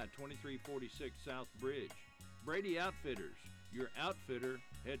come by 2346 South Bridge. Brady Outfitters, your outfitter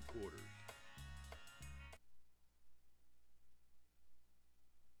headquarters.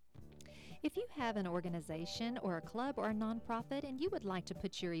 If you have an organization or a club or a nonprofit and you would like to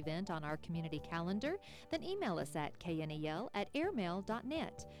put your event on our community calendar, then email us at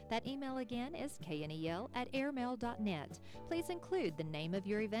knel@airmail.net. That email again is knel@airmail.net. Please include the name of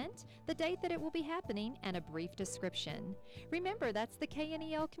your event, the date that it will be happening, and a brief description. Remember, that's the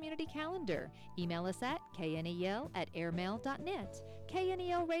KNEL community calendar. Email us at knel@airmail.net.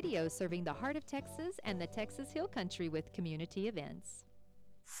 KNEL Radio, serving the heart of Texas and the Texas Hill Country with community events.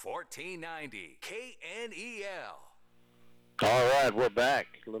 1490 KNEL. All right, we're back.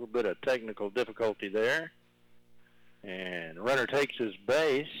 A little bit of technical difficulty there. And runner takes his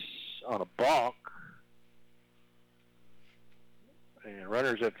base on a balk. And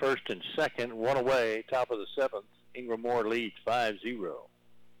runners at first and second, one away, top of the seventh. Ingram Moore leads 5-0.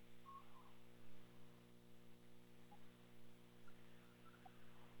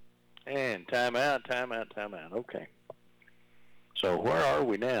 And timeout. Okay. So where are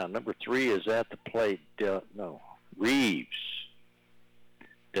we now? Number 3 is at the plate. Reeves.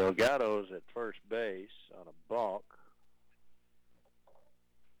 Delgado's at first base on a balk.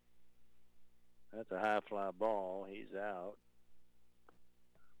 That's a high fly ball. He's out.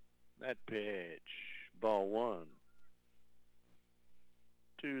 That pitch, ball 1.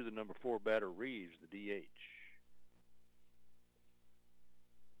 to the number 4 batter, Reeves, the DH.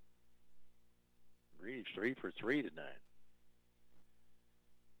 Reeves 3 for 3 tonight.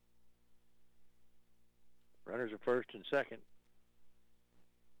 Runners at first and second.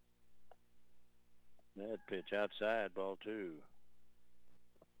 That pitch outside, ball 2.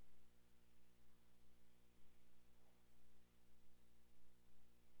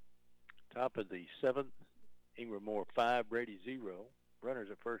 Top of the 7th, Ingram 5, Brady 0. Runners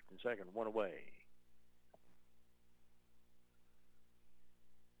at first and second, 1 away.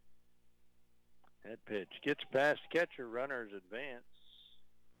 That pitch gets past catcher, runners advance.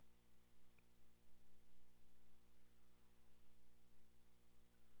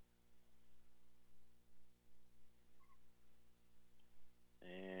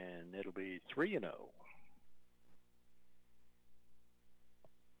 And it'll be 3-0.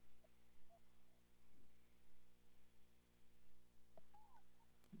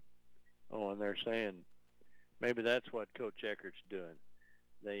 Oh, and they're saying maybe that's what Coach Eckert's doing.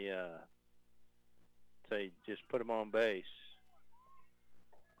 They say just put them on base.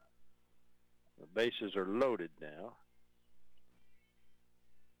 The bases are loaded now.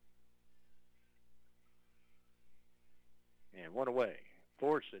 And 1 away.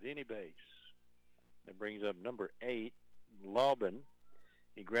 Force at any base. That brings up number 8, Laubin.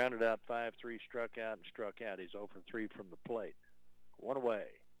 He grounded out 5-3, struck out. He's 0 for 3 from the plate. 1 away.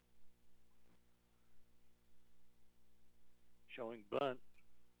 Showing bunt.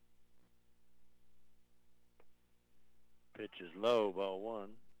 Pitch is low, ball 1.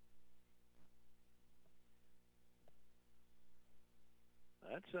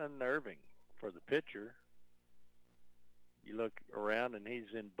 That's unnerving for the pitcher. You look around and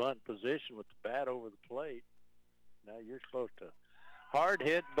he's in bunt position with the bat over the plate. Now you're supposed to hard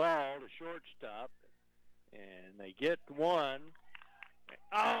hit ball to shortstop, and they get 1.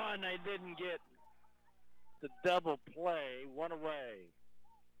 Oh, and they didn't get the double play. 1 away.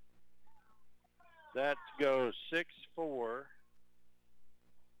 That goes 6-4.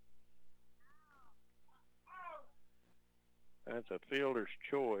 That's a fielder's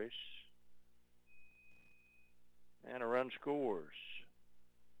choice. And a run scores.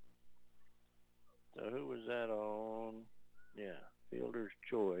 So who was that on? Yeah, fielder's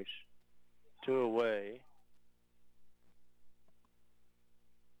choice. 2 away.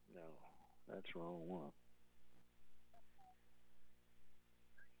 No, that's wrong one.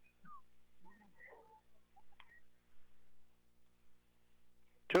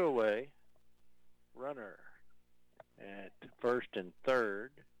 Two away. Runner at first and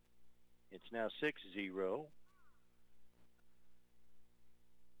third. It's now 6-0.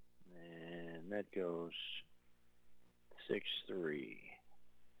 And that goes 6-3.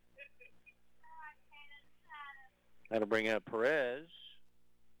 That'll bring up Perez,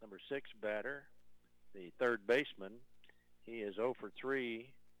 number 6 batter, the third baseman. He is 0 for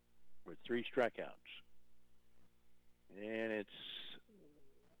 3 with 3 strikeouts. And it's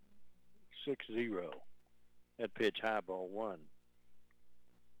 6-0. That pitch, high, ball 1.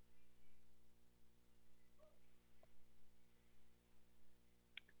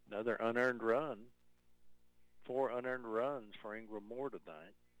 Another unearned run. 4 unearned runs for Ingram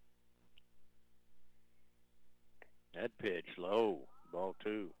tonight. That pitch, low, ball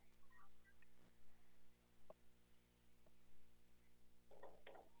 2.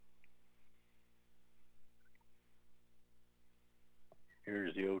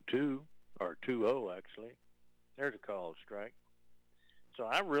 Here's the 0-2, or 2-0 actually. There's a call strike. So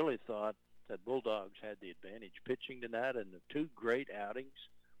I really thought that Bulldogs had the advantage pitching tonight, and the 2 great outings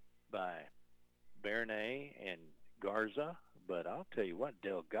by Bernay and Garza. But I'll tell you what,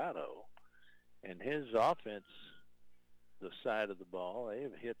 Delgado and his offense, the side of the ball, they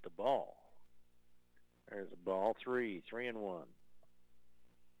have hit the ball. There's a ball 3, 3-1.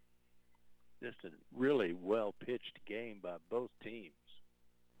 Just a really well-pitched game by both teams.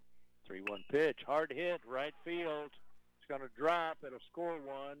 3-1 pitch, hard hit, right field. It's going to drop. It'll score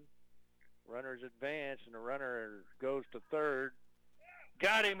 1. Runners advance, and the runner goes to third.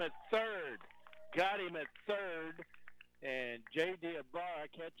 Got him at third. And J.D. Ibarra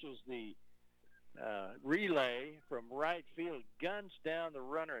catches the relay from right field, guns down the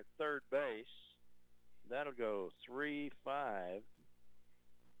runner at third base. That'll go 3-5.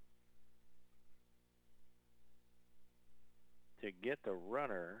 To get the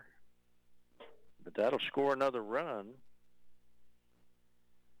runner, but that'll score another run.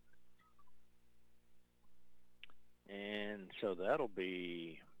 And so that'll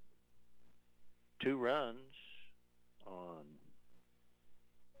be 2 runs on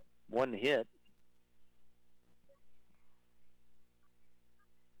 1 hit.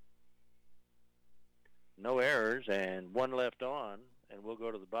 no errors, and one left on, and we'll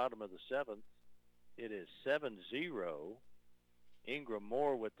go to the bottom of the seventh. It is 7-0. Ingram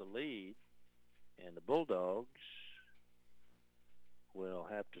Moore with the lead, and the Bulldogs will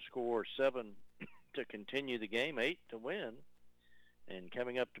have to score 7 to continue the game, 8 to win. And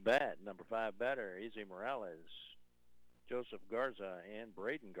coming up to bat, number 5 batter, Izzy Morales, Joseph Garza, and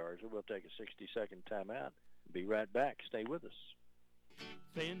Braden Garza. We'll take a 60-second timeout. Be right back. Stay with us.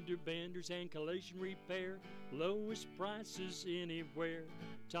 Fender benders and collision repair, lowest prices anywhere.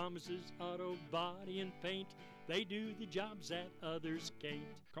 Thomas's Auto Body and Paint, they do the jobs that others can't.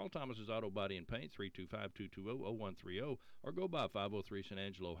 Call Thomas's Auto Body and Paint, 325-220-0130, or go by 503 San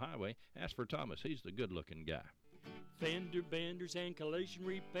Angelo Highway. Ask for Thomas. He's the good-looking guy. Fender benders and collision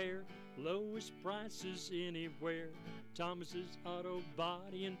repair, lowest prices anywhere. Thomas's Auto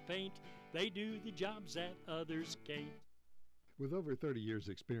Body and Paint, they do the jobs that others can't. With over 30 years'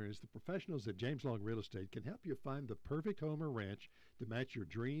 experience, the professionals at James Long Real Estate can help you find the perfect home or ranch to match your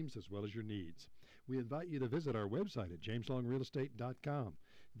dreams as well as your needs. We invite you to visit our website at jameslongrealestate.com.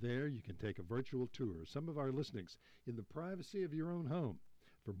 There you can take a virtual tour of some of our listings in the privacy of your own home.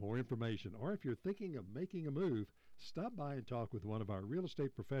 For more information, or if you're thinking of making a move, stop by and talk with one of our real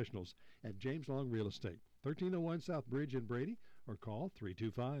estate professionals at James Long Real Estate, 1301 South Bridge in Brady, or call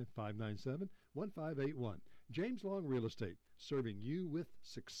 325-597-1581. James Long Real Estate, serving you with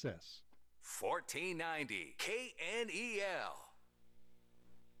success. 1490 KNEL.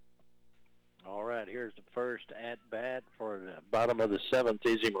 All right, here's the first at-bat for the bottom of the seventh.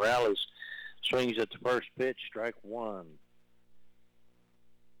 Izzy Morales swings at the first pitch, strike 1.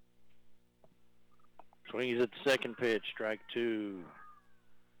 Swings at the second pitch, strike 2.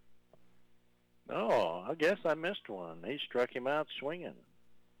 Oh, I guess I missed one. He struck him out swinging.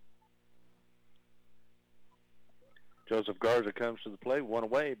 Joseph Garza comes to the plate, 1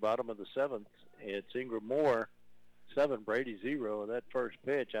 away, bottom of the seventh. It's Ingram Moore, 7, Brady 0. That first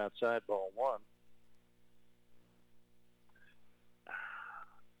pitch outside, ball 1.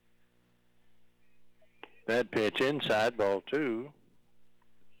 That pitch inside, ball 2.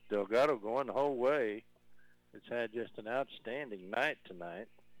 Delgado going the whole way. It's had just an outstanding night tonight.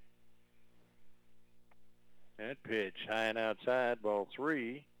 That pitch high and outside, ball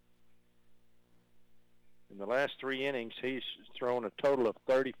 3. In the last 3 innings, he's thrown a total of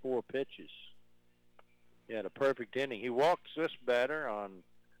 34 pitches. He had a perfect inning. He walks this batter on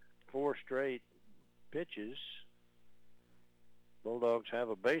 4 straight pitches. Bulldogs have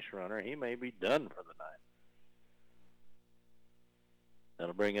a base runner. He may be done for the night.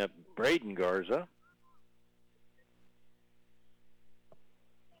 That'll bring up Braden Garza.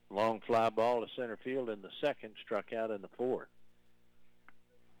 Long fly ball to center field in the second, struck out in the fourth.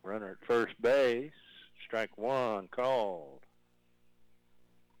 Runner at first base, strike 1, called.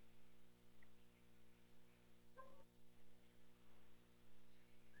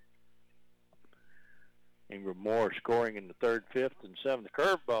 Ingram Moore scoring in the third, fifth, and seventh.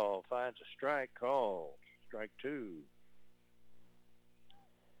 Curveball finds a strike, called. Strike 2.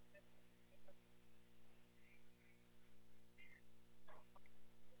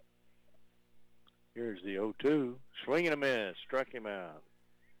 Here's the 0-2. Swing and a miss. Struck him out.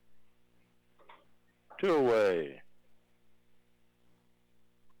 2 away.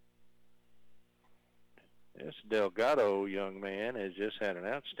 This Delgado young man has just had an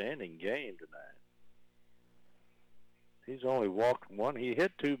outstanding game tonight. He's only walked 1. He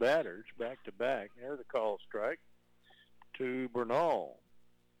hit 2 batters back to back. There's a call strike to Bernal.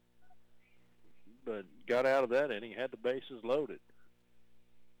 But got out of that inning, had the bases loaded.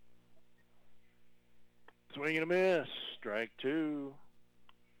 Swing and a miss. Strike 2.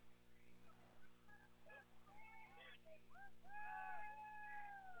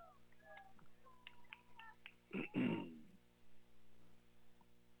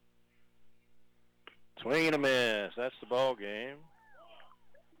 Swing and a miss. That's the ball game.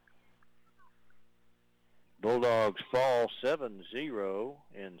 Bulldogs fall 7-0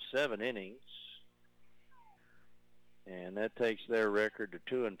 in 7 innings. And that takes their record to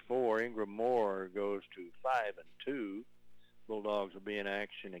 2-4. Ingram Moore goes to 5-2. Bulldogs will be in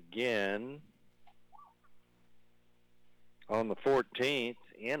action again on the 14th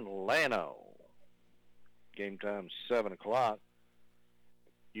in Llano. Game time 7 o'clock.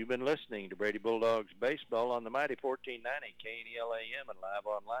 You've been listening to Brady Bulldogs Baseball on the mighty 1490 KNEL AM and live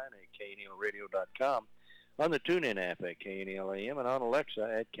online at KNELradio.com, on the TuneIn app at KNEL AM, and on Alexa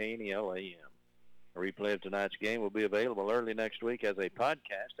at KNEL AM. A replay of tonight's game will be available early next week as a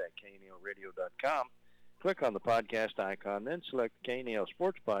podcast at KNELradio.com. Click on the podcast icon, then select the KNEL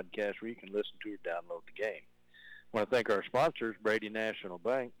Sports Podcast where you can listen to or download the game. I want to thank our sponsors, Brady National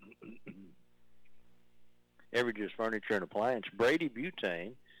Bank. Everidge's Furniture and Appliance, Brady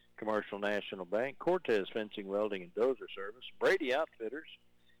Butane, Commercial National Bank, Cortez Fencing, Welding, and Dozer Service, Brady Outfitters,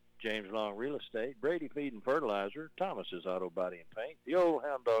 James Long Real Estate, Brady Feed and Fertilizer, Thomas's Auto Body and Paint, the Old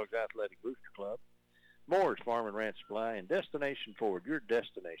Hound Dogs Athletic Booster Club, Moore's Farm and Ranch Supply, and Destination Ford, your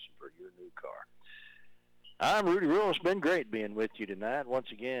destination for your new car. I'm Rudy Rule. It's been great being with you tonight. Once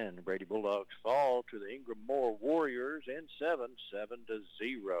again, the Brady Bulldogs fall to the Ingram Moore Warriors in 7-0.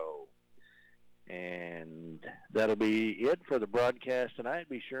 And that'll be it for the broadcast tonight.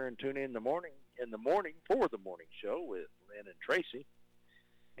 Be sure and tune in in the morning for the morning show with Lynn and Tracy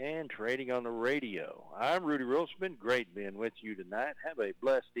and Trading on the Radio. I'm Rudy Rule. It's been great being with you tonight. Have a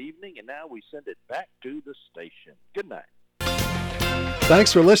blessed evening, and now we send it back to the station. Good night.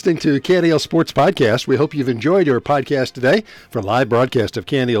 Thanks for listening to KNEL Sports Podcast. We hope you've enjoyed your podcast today. For a live broadcast of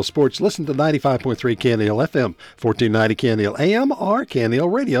KNEL Sports, listen to 95.3 KNEL FM, 1490 KNEL AM, or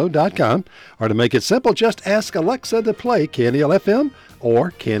KNELradio.com. Or to make it simple, just ask Alexa to play KNEL FM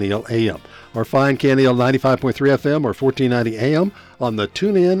or KNEL AM. Or find KNEL 95.3 FM or 1490 AM on the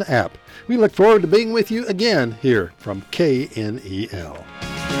TuneIn app. We look forward to being with you again here from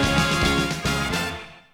KNEL.